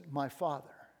says, my Father.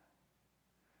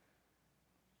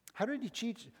 How did he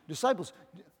teach? Disciples,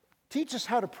 teach us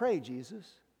how to pray, Jesus.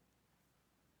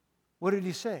 What did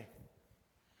he say?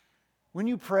 When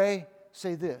you pray,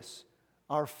 say this,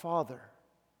 our Father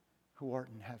who art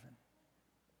in heaven,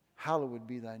 hallowed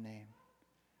be thy name.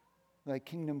 Thy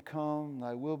kingdom come,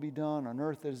 thy will be done on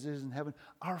earth as it is in heaven.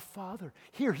 Our Father.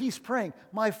 Here he's praying,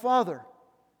 my Father.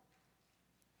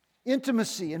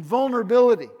 Intimacy and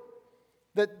vulnerability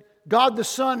that God the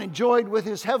Son enjoyed with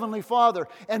his heavenly Father.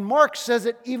 And Mark says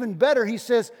it even better. He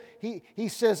says,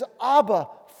 Abba,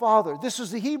 Father. This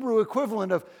is the Hebrew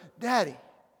equivalent of Daddy.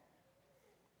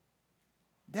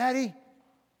 Daddy,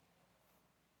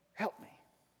 help me.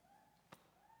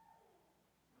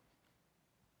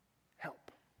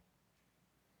 Help.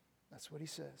 That's what he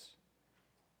says.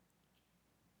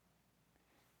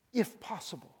 If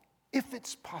possible. If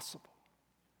it's possible.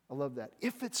 I love that.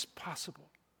 If it's possible.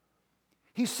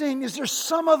 He's saying, is there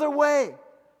some other way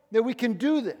that we can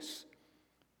do this?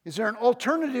 Is there an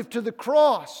alternative to the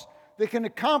cross that can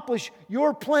accomplish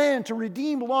your plan to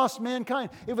redeem lost mankind?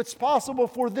 If it's possible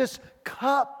for this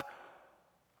cup.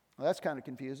 Well, that's kind of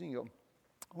confusing. You go,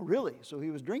 oh, really? So he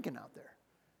was drinking out there?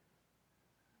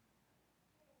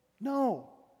 No.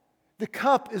 The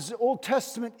cup is the Old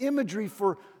Testament imagery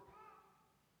for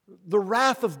the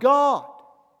wrath of God.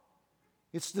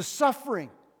 It's the suffering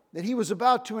that he was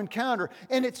about to encounter.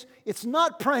 And it's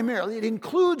not primarily, it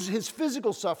includes his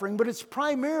physical suffering, but it's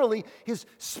primarily his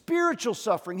spiritual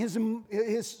suffering,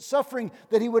 his suffering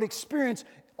that he would experience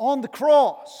on the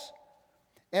cross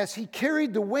as he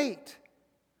carried the weight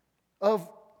of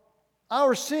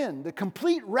our sin, the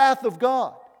complete wrath of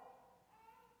God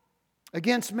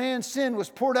against man's sin was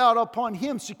poured out upon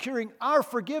him, securing our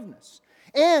forgiveness.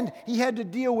 And he had to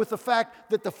deal with the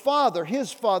fact that the Father,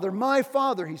 his Father, my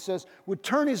Father, he says, would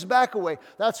turn his back away.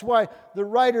 That's why the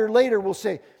writer later will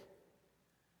say,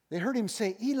 they heard him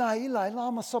say, Eli, Eli,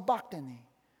 lama sabachthani,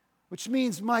 which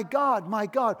means, my God,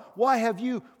 why have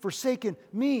you forsaken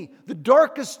me? The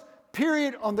darkest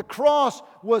period on the cross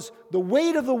was the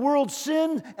weight of the world's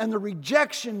sin and the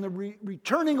rejection, the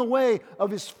returning away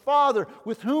of his Father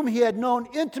with whom he had known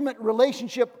intimate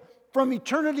relationship from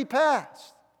eternity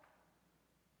past.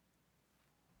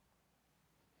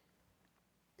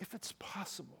 If it's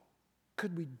possible,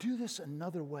 could we do this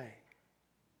another way?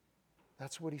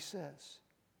 That's what he says.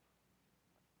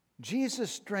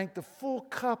 Jesus drank the full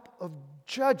cup of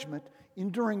judgment,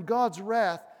 enduring God's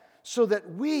wrath, so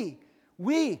that we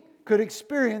could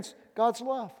experience God's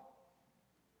love.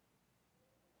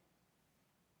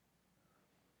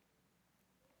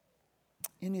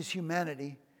 In his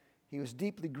humanity, he was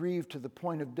deeply grieved to the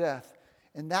point of death,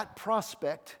 and that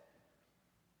prospect,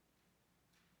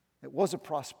 it was a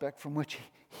prospect from which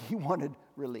he wanted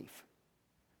relief.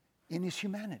 In his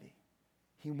humanity,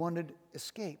 he wanted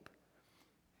escape.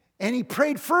 And he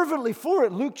prayed fervently for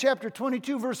it. Luke chapter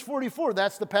 22, verse 44.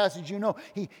 That's the passage you know.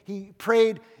 He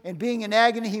prayed, and being in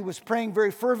agony, he was praying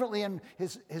very fervently, and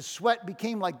his sweat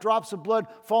became like drops of blood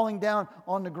falling down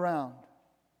on the ground.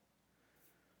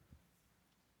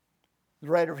 The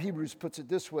writer of Hebrews puts it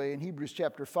this way in Hebrews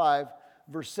chapter 5,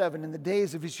 verse 7. In the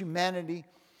days of his humanity,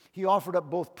 he offered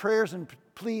up both prayers and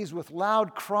pleas with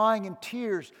loud crying and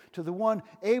tears to the one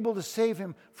able to save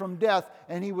him from death,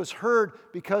 and he was heard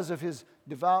because of his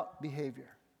devout behavior.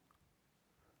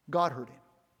 God heard him.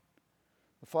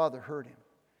 The Father heard him.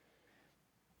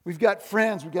 We've got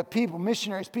friends, we've got people,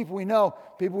 missionaries, people we know,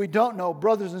 people we don't know,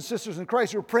 brothers and sisters in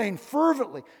Christ who are praying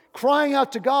fervently, crying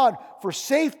out to God for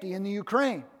safety in the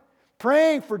Ukraine,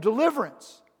 praying for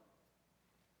deliverance.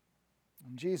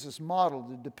 And Jesus modeled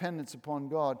the dependence upon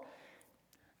God.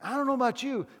 I don't know about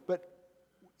you, but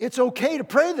it's okay to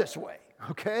pray this way,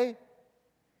 okay?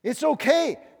 It's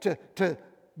okay to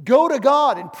go to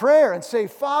God in prayer and say,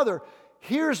 Father,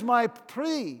 here's my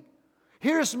plea.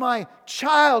 Here's my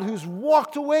child who's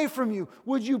walked away from you.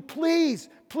 Would you please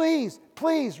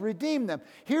redeem them?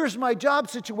 Here's my job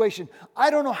situation. I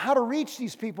don't know how to reach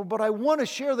these people, but I want to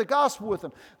share the gospel with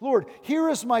them. Lord, here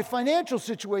is my financial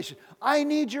situation. I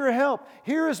need your help.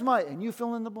 Here is my, and you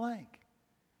fill in the blank.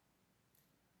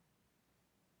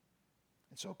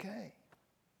 It's okay.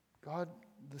 God,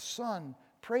 the Son,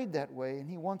 prayed that way, and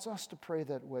He wants us to pray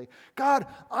that way. God,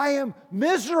 I am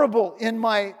miserable in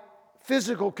my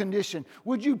physical condition.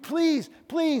 Would you please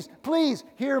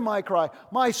hear my cry?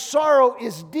 My sorrow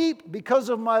is deep because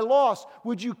of my loss.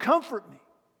 Would you comfort me?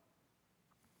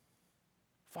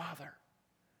 Father,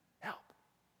 help.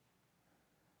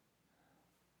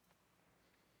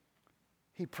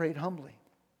 He prayed humbly.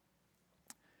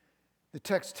 The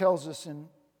text tells us in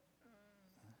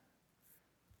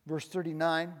verse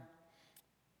 39,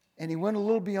 and he went a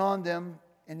little beyond them,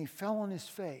 and he fell on his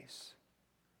face,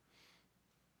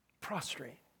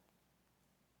 prostrate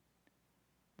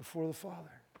before the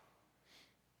Father.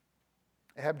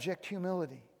 Abject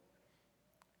humility.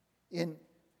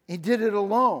 He did it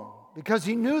alone because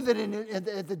he knew that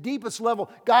at the deepest level,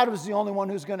 God was the only one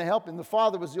who was going to help him. The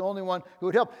Father was the only one who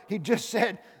would help. He just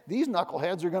said, these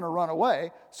knuckleheads are going to run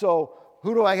away, so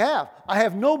who do I have? I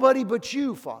have nobody but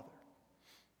you, Father.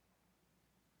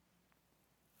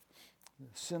 The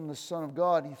sinless Son of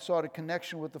God, he sought a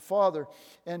connection with the Father,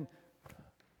 and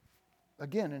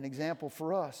again, an example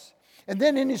for us. And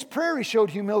then in his prayer, he showed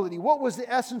humility. What was the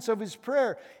essence of his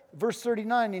prayer? Verse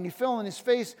 39, and he fell on his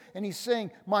face, and he's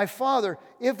saying, my Father,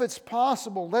 if it's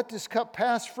possible, let this cup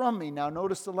pass from me. Now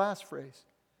notice the last phrase.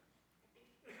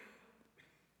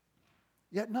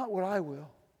 Yet not what I will,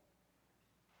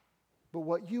 but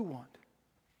what you want.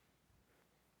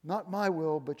 Not my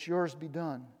will, but yours be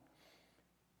done.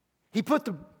 He put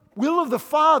the will of the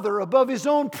Father above his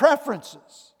own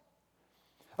preferences,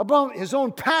 above his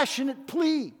own passionate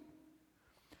plea.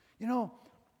 You know,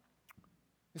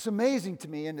 it's amazing to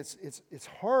me, and it's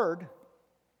hard,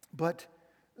 but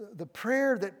the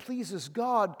prayer that pleases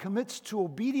God commits to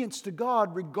obedience to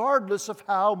God regardless of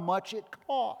how much it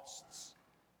costs.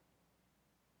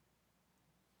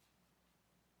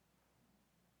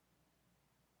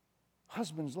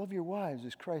 Husbands, love your wives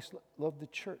as Christ loved the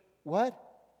church. What?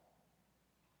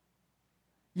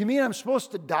 You mean I'm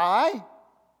supposed to die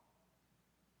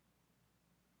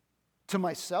to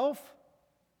myself?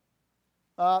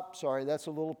 Sorry, that's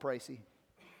a little pricey.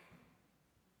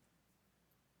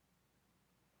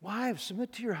 Wives,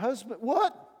 submit to your husband.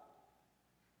 What?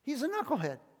 He's a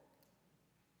knucklehead.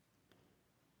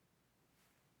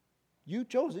 You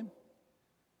chose him.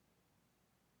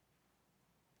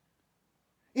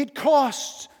 It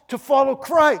costs to follow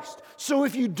Christ. So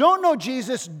if you don't know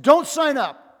Jesus, don't sign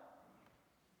up.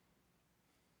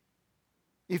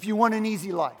 If you want an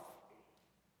easy life.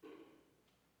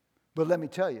 But let me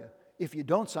tell you, if you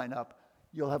don't sign up,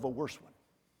 you'll have a worse one.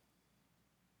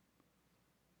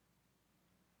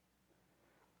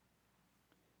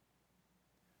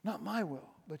 Not my will,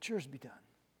 but yours be done.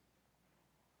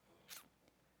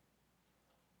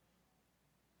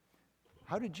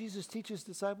 How did Jesus teach his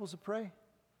disciples to pray?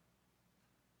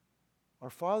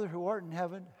 Our Father who art in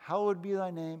heaven, hallowed be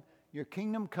thy name. Your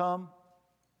kingdom come.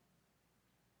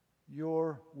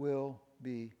 Your will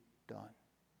be done.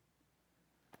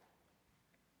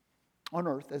 On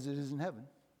earth as it is in heaven.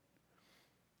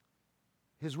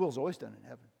 His will is always done in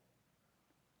heaven.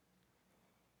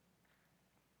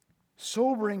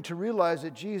 Sobering to realize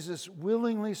that Jesus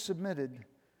willingly submitted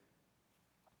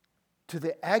to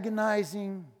the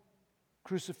agonizing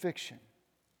crucifixion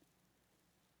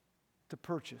to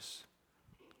purchase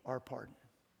our pardon.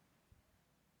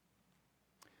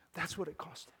 That's what it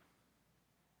cost him.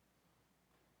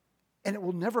 And it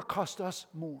will never cost us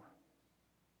more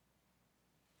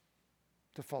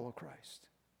to follow Christ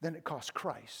than it cost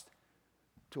Christ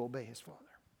to obey his Father.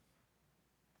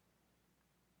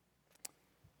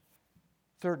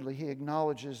 Thirdly, he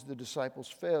acknowledges the disciples'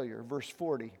 failure. Verse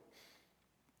 40.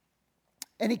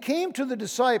 And he came to the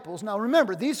disciples. Now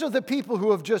remember, these are the people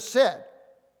who have just said,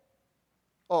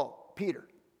 oh, Peter,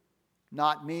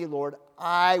 not me, Lord.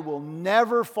 I will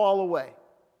never fall away.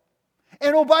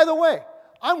 And oh, by the way,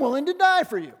 I'm willing to die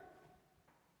for you.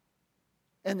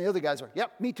 And the other guys are,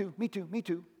 yep, me too, me too, me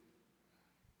too.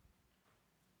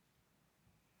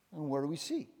 And what do we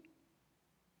see?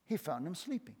 He found them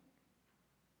sleeping.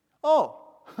 Oh,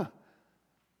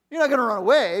 you're not going to run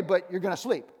away, but you're going to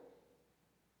sleep.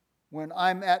 When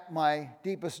I'm at my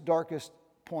deepest, darkest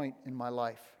point in my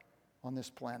life on this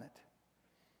planet.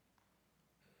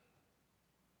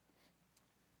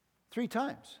 3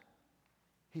 times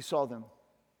he saw them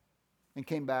and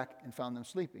came back and found them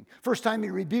sleeping. First time he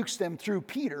rebukes them through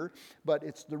Peter, but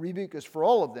the rebuke is for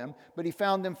all of them, but he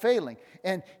found them failing.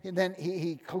 And then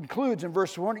he concludes in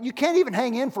verse 1, you can't even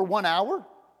hang in for 1 hour?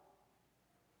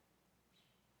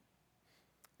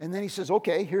 And then he says,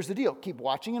 okay, here's the deal. Keep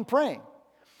watching and praying.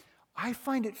 I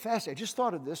find it fascinating. I just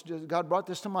thought of this. God brought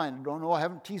this to mind. I don't know. I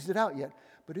haven't teased it out yet.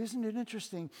 But isn't it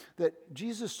interesting that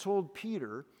Jesus told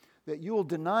Peter that you will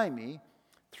deny me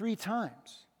 3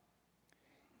 times?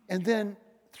 And then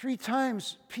 3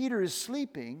 times Peter is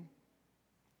sleeping,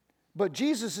 but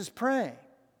Jesus is praying.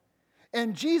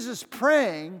 And Jesus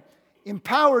praying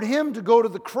empowered him to go to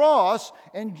the cross,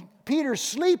 and Peter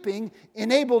sleeping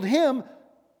enabled him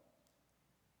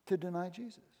to deny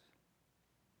Jesus.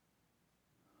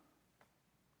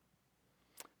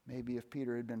 Maybe if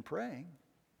Peter had been praying,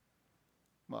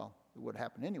 well, it would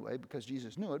happen anyway because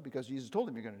Jesus knew it, because Jesus told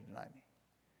him, you're going to deny me.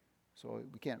 So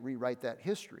we can't rewrite that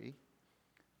history.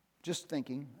 Just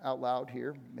thinking out loud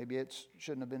here, maybe it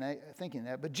shouldn't have been thinking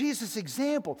that, but Jesus'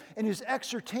 example and his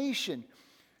exhortation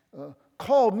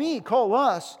call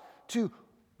us to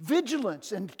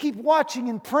vigilance and keep watching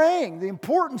and praying, the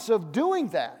importance of doing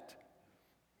that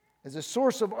as a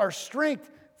source of our strength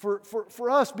for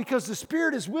us, because the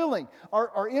Spirit is willing.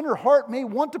 Our inner heart may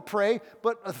want to pray,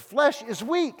 but the flesh is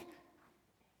weak.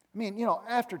 I mean,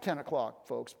 after 10 o'clock,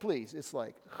 folks, please, it's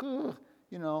like,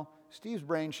 Steve's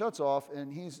brain shuts off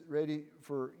and he's ready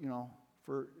for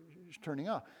turning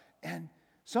off. And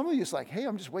some of you, it's like, hey,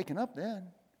 I'm just waking up then.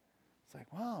 It's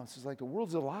like, wow, this is like the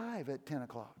world's alive at 10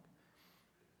 o'clock.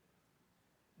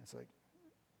 It's like,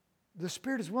 the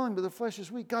Spirit is willing, but the flesh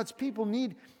is weak. God's people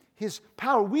need His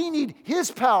power. We need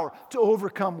His power to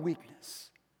overcome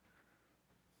weakness.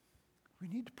 We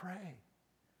need to pray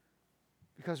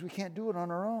because we can't do it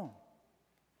on our own.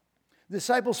 The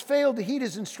disciples failed to heed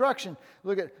his instruction.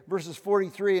 Look at verses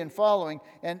 43 and following.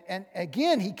 And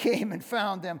again he came and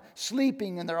found them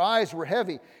sleeping, and their eyes were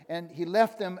heavy. And he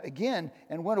left them again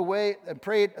and went away and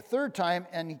prayed a third time.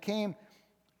 And he came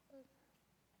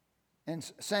and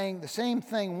saying the same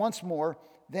thing once more.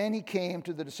 Then he came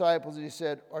to the disciples and he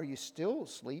said, "Are you still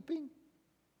sleeping?"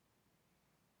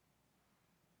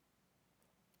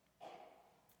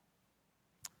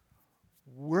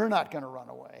 We're not going to run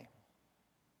away.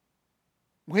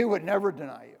 We would never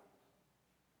deny you.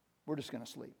 We're just going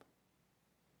to sleep.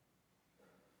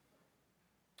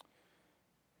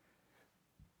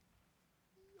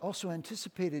 Also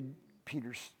anticipated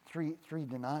Peter's three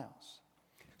denials.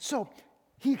 So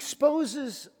he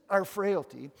exposes our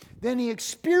frailty, then he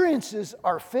experiences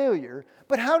our failure,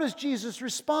 but how does Jesus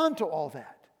respond to all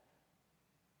that?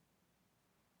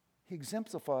 He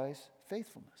exemplifies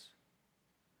faithfulness.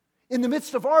 In the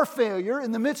midst of our failure,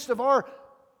 in the midst of our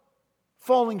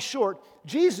falling short,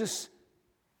 Jesus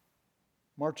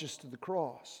marches to the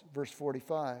cross. Verse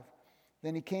 45.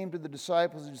 Then he came to the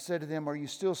disciples and said to them, "Are you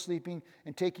still sleeping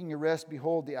and taking your rest?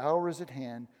 Behold, the hour is at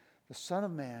hand. The Son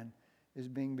of Man is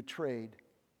being betrayed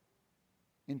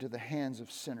into the hands of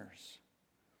sinners."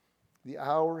 The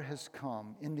hour has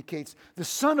come indicates the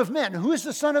Son of Man. Who is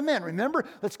the Son of Man? Remember?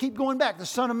 Let's keep going back. The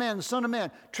Son of Man, the Son of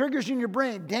Man. Triggers in your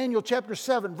brain. Daniel chapter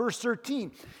 7, verse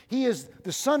 13. He is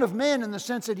the Son of Man in the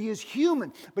sense that he is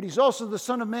human, but he's also the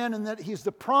Son of Man in that he is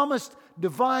the promised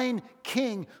divine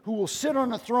King who will sit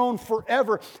on a throne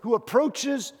forever, who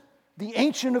approaches the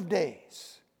Ancient of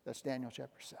Days. That's Daniel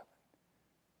chapter 7.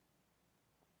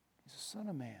 He's the Son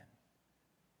of Man,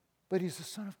 but he's the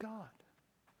Son of God.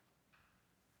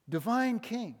 Divine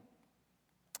King.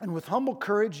 And with humble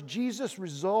courage, Jesus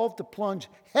resolved to plunge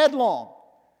headlong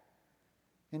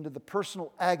into the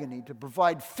personal agony to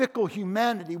provide fickle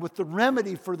humanity with the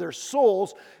remedy for their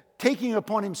souls, taking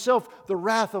upon himself the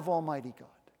wrath of Almighty God.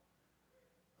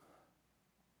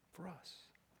 For us.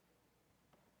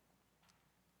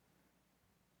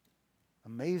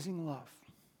 Amazing love.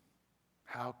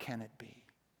 How can it be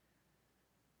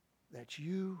that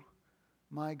you,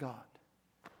 my God,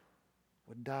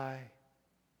 would die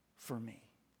for me?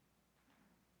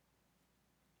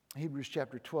 Hebrews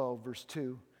chapter 12, verse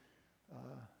 2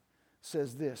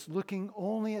 says this, "Looking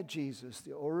only at Jesus,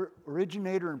 the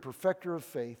originator and perfecter of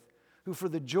faith, who for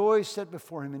the joy set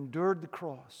before him endured the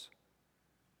cross,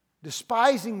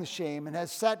 despising the shame, and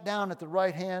has sat down at the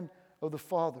right hand of the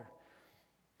Father."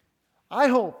 I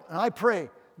hope and I pray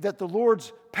that the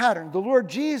Lord's pattern, the Lord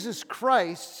Jesus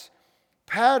Christ's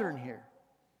pattern here,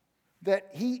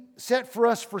 that he set for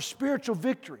us for spiritual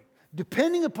victory,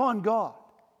 depending upon God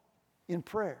in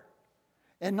prayer.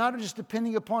 And not just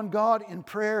depending upon God in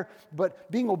prayer, but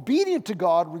being obedient to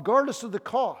God regardless of the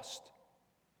cost.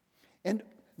 And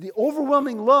the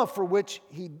overwhelming love for which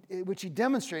he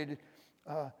demonstrated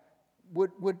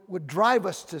would drive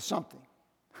us to something.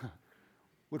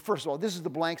 First of all, this is the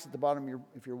blanks at the bottom of your,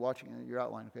 if you're watching your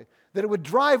outline, okay? That it would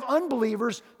drive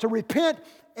unbelievers to repent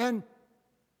and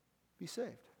be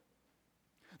saved.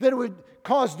 That it would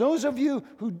cause those of you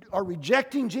who are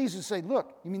rejecting Jesus to say,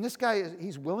 "Look, you mean this guy,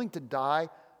 he's willing to die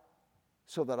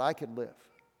so that I could live."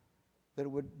 That it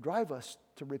would drive us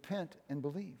to repent and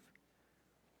believe.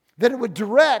 That it would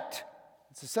direct,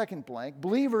 it's the second blank,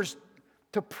 believers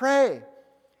to pray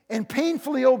and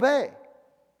painfully obey.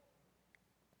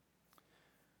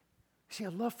 See, a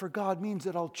love for God means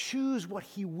that I'll choose what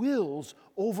He wills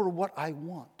over what I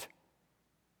want.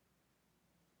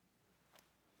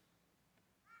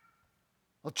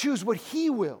 I'll choose what He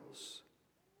wills.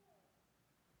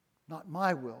 Not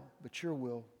my will, but your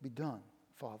will be done,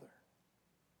 Father.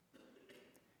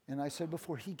 And I said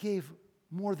before, He gave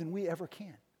more than we ever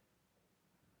can.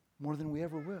 More than we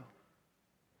ever will.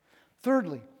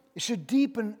 Thirdly, it should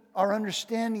deepen our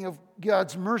understanding of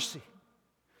God's mercy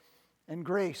and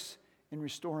grace in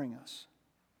restoring us.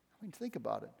 I mean, think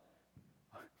about it.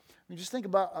 I mean, just think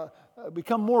about,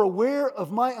 become more aware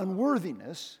of my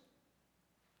unworthiness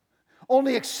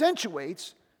only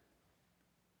accentuates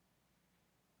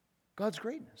God's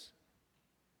greatness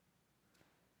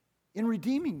in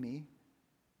redeeming me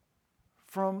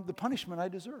from the punishment I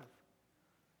deserve.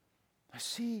 I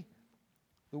see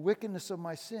the wickedness of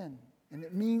my sin, and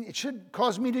it should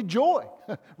cause me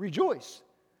to rejoice,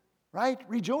 right?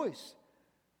 Rejoice.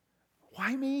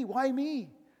 Why me? Why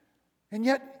me? And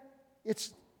yet,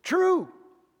 it's true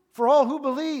for all who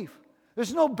believe.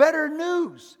 There's no better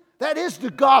news. That is the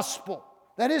gospel.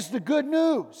 That is the good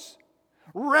news.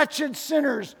 Wretched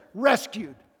sinners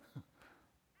rescued.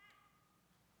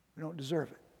 We don't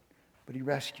deserve it, but He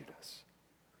rescued us.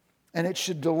 And it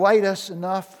should delight us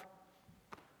enough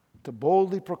to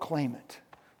boldly proclaim it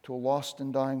to a lost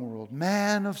and dying world.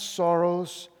 Man of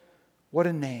sorrows, what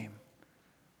a name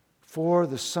for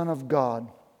the Son of God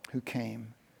who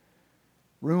came.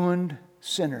 Ruined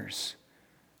sinners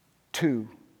to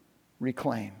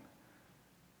reclaim.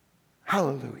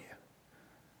 Hallelujah.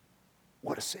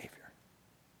 What a Savior.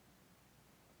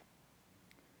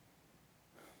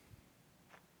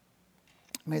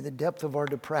 May the depth of our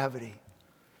depravity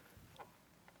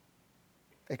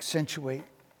accentuate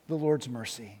the Lord's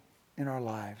mercy in our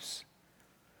lives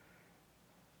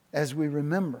as we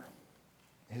remember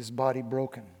His body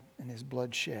broken and His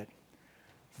blood shed.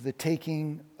 The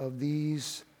taking of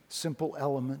these simple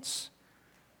elements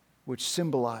which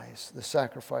symbolize the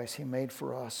sacrifice He made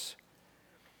for us.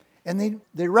 And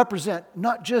they represent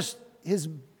not just His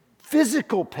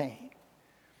physical pain,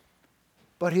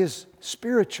 but His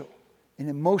spiritual and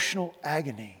emotional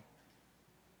agony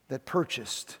that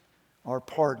purchased our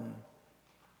pardon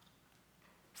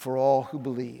for all who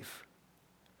believe.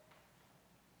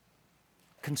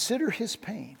 Consider His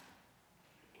pain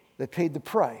that paid the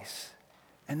price,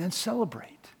 and then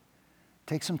celebrate.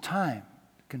 Take some time,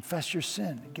 confess your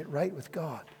sin, and get right with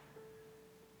God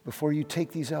before you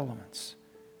take these elements.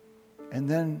 And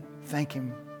then thank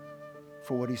Him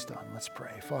for what He's done. Let's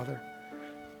pray. Father,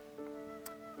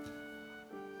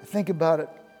 I think about it,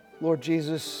 Lord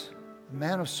Jesus,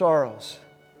 man of sorrows.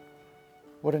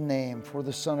 What a name for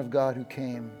the Son of God who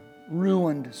came,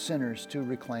 ruined sinners to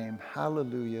reclaim.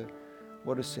 Hallelujah.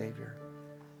 What a Savior.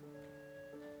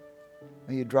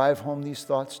 May you drive home these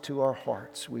thoughts to our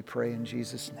hearts, we pray in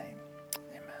Jesus' name.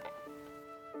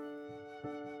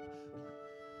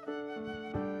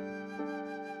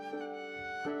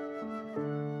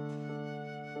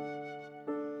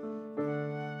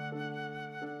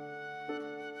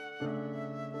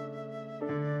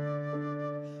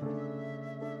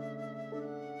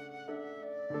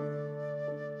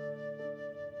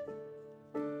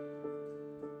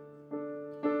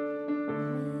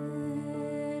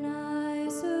 When I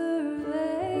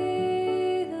survey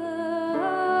the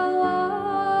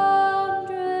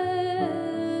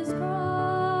wondrous cross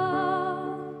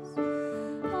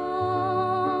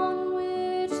on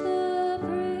which the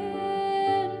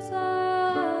Prince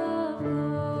of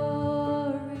Glory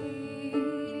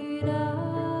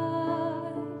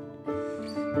died,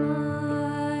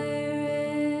 my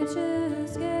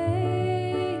riches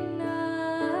gain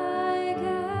I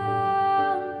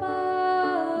count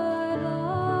but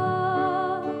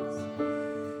loss,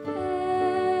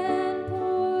 and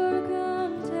pour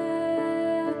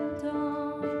content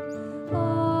on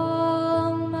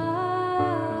all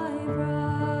my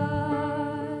pride.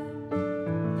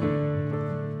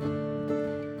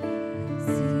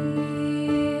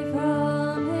 See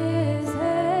from His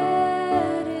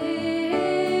head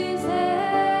His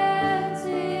hands,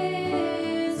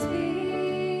 His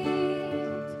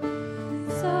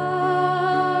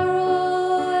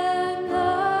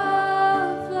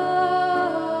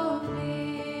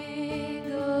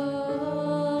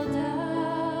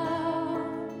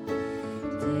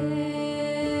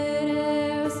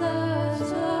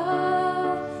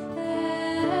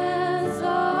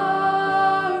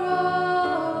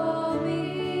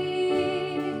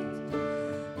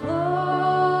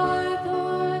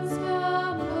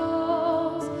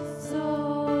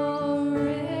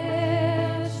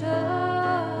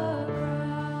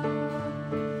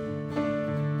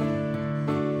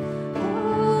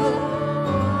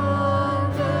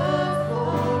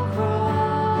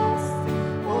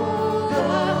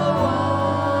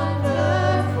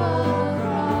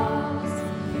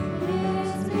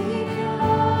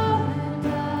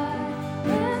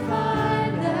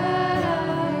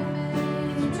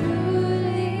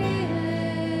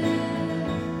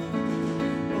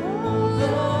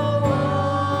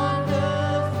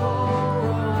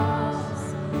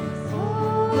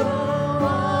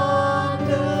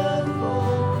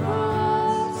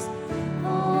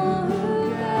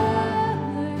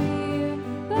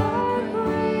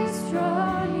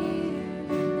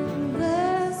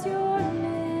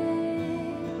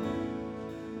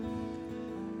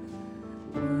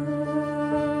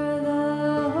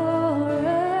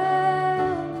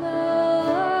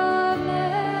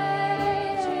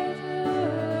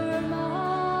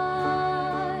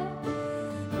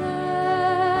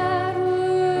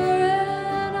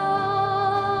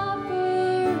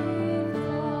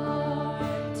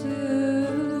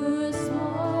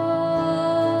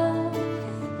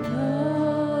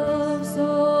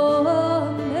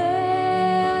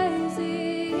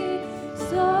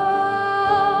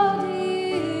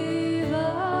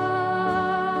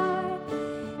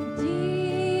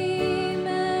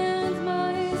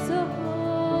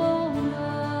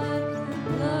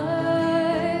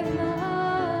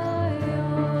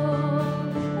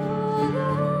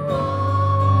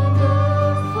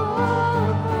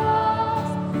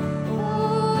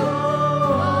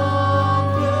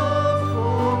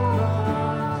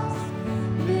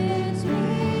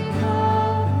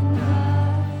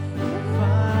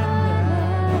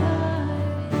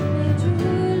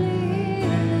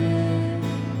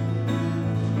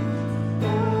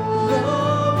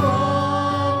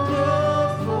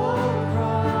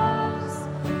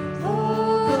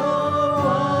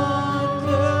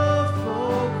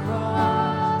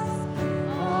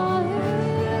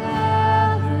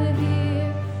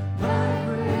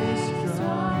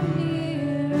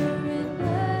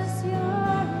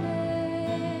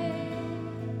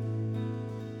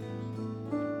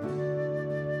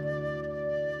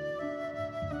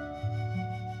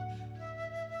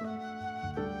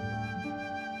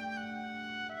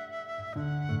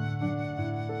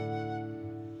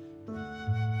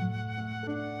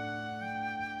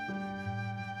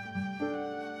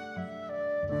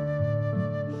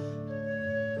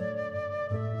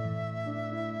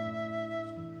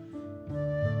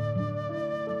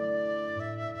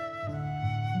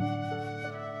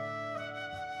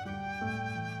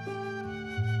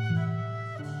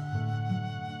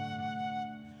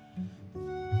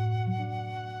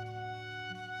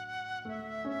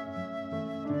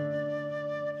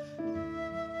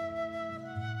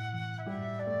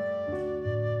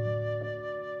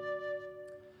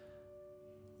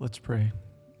Let's pray.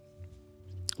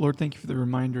 Lord, thank you for the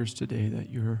reminders today that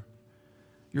your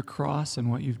cross and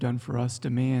what you've done for us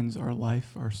demands our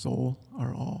life, our soul,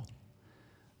 our all.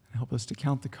 And help us to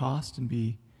count the cost and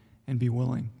be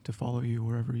willing to follow you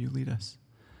wherever you lead us.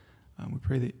 We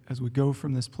pray that as we go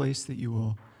from this place that you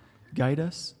will guide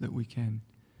us, that we can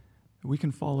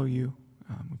follow you.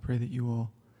 We pray that you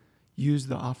will use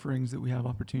the offerings that we have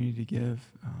opportunity to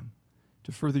give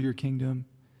to further your kingdom.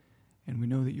 And we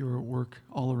know that you're at work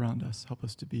all around us. Help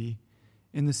us to be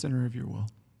in the center of your will.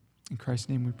 In Christ's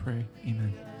name we pray.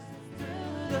 Amen.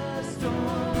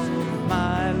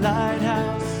 My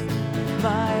lighthouse,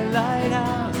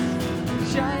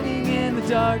 shining in the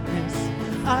darkness,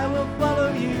 I will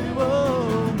follow you.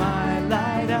 Oh, my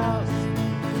lighthouse,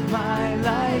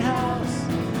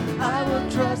 I will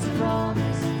trust the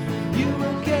promise. You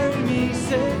will carry me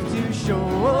safe to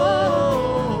shore.